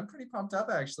 so I'm pretty pumped up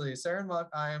actually. Sarah and Mark,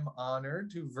 I am honored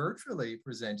to virtually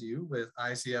present you with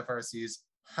ICFRC's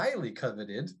highly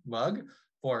coveted mug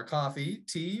for coffee,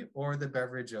 tea, or the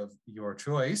beverage of your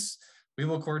choice. We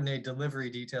will coordinate delivery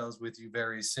details with you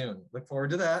very soon. Look forward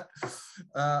to that.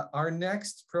 Our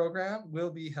next program will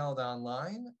be held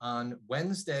online on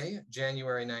Wednesday,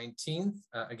 January 19th,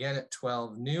 again at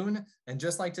 12 noon. And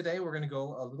just like today, we're going to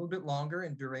go a little bit longer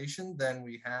in duration than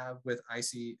we have with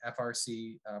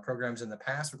ICFRC programs in the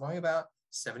past. We're going about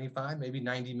 75, maybe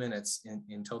 90 minutes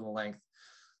in total length.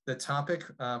 The topic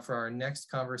for our next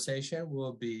conversation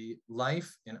will be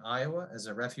life in Iowa as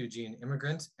a refugee and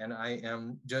immigrant. And I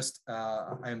am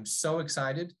so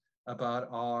excited about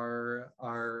our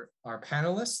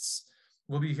panelists.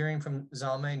 We'll be hearing from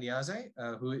Zalmay Niaze,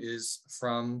 who is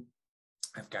from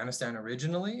Afghanistan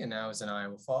originally and now is in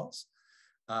Iowa Falls.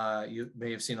 You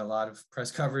may have seen a lot of press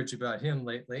coverage about him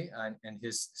lately and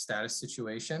his status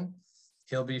situation.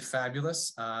 He'll be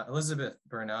fabulous. Elizabeth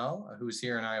Bernal, who's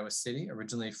here in Iowa City,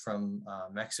 originally from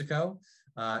Mexico.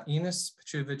 Ines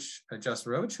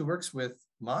Petrovic-Jasrovich, who works with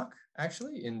MOC,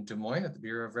 actually, in Des Moines at the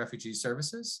Bureau of Refugee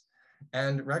Services.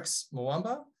 And Rex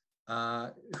Mwamba,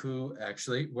 who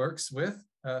actually works with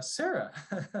Sarah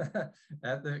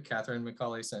at the Catherine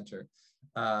McCauley Center,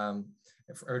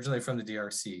 originally from the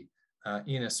DRC.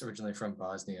 Ines originally from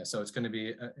Bosnia. So it's going to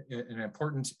be an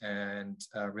important and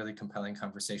really compelling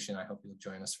conversation. I hope you'll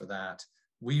join us for that.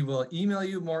 We will email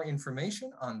you more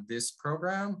information on this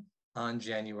program on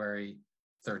January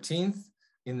 13th.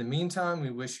 In the meantime,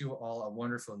 we wish you all a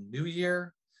wonderful new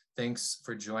year. Thanks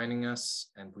for joining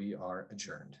us, and we are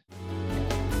adjourned.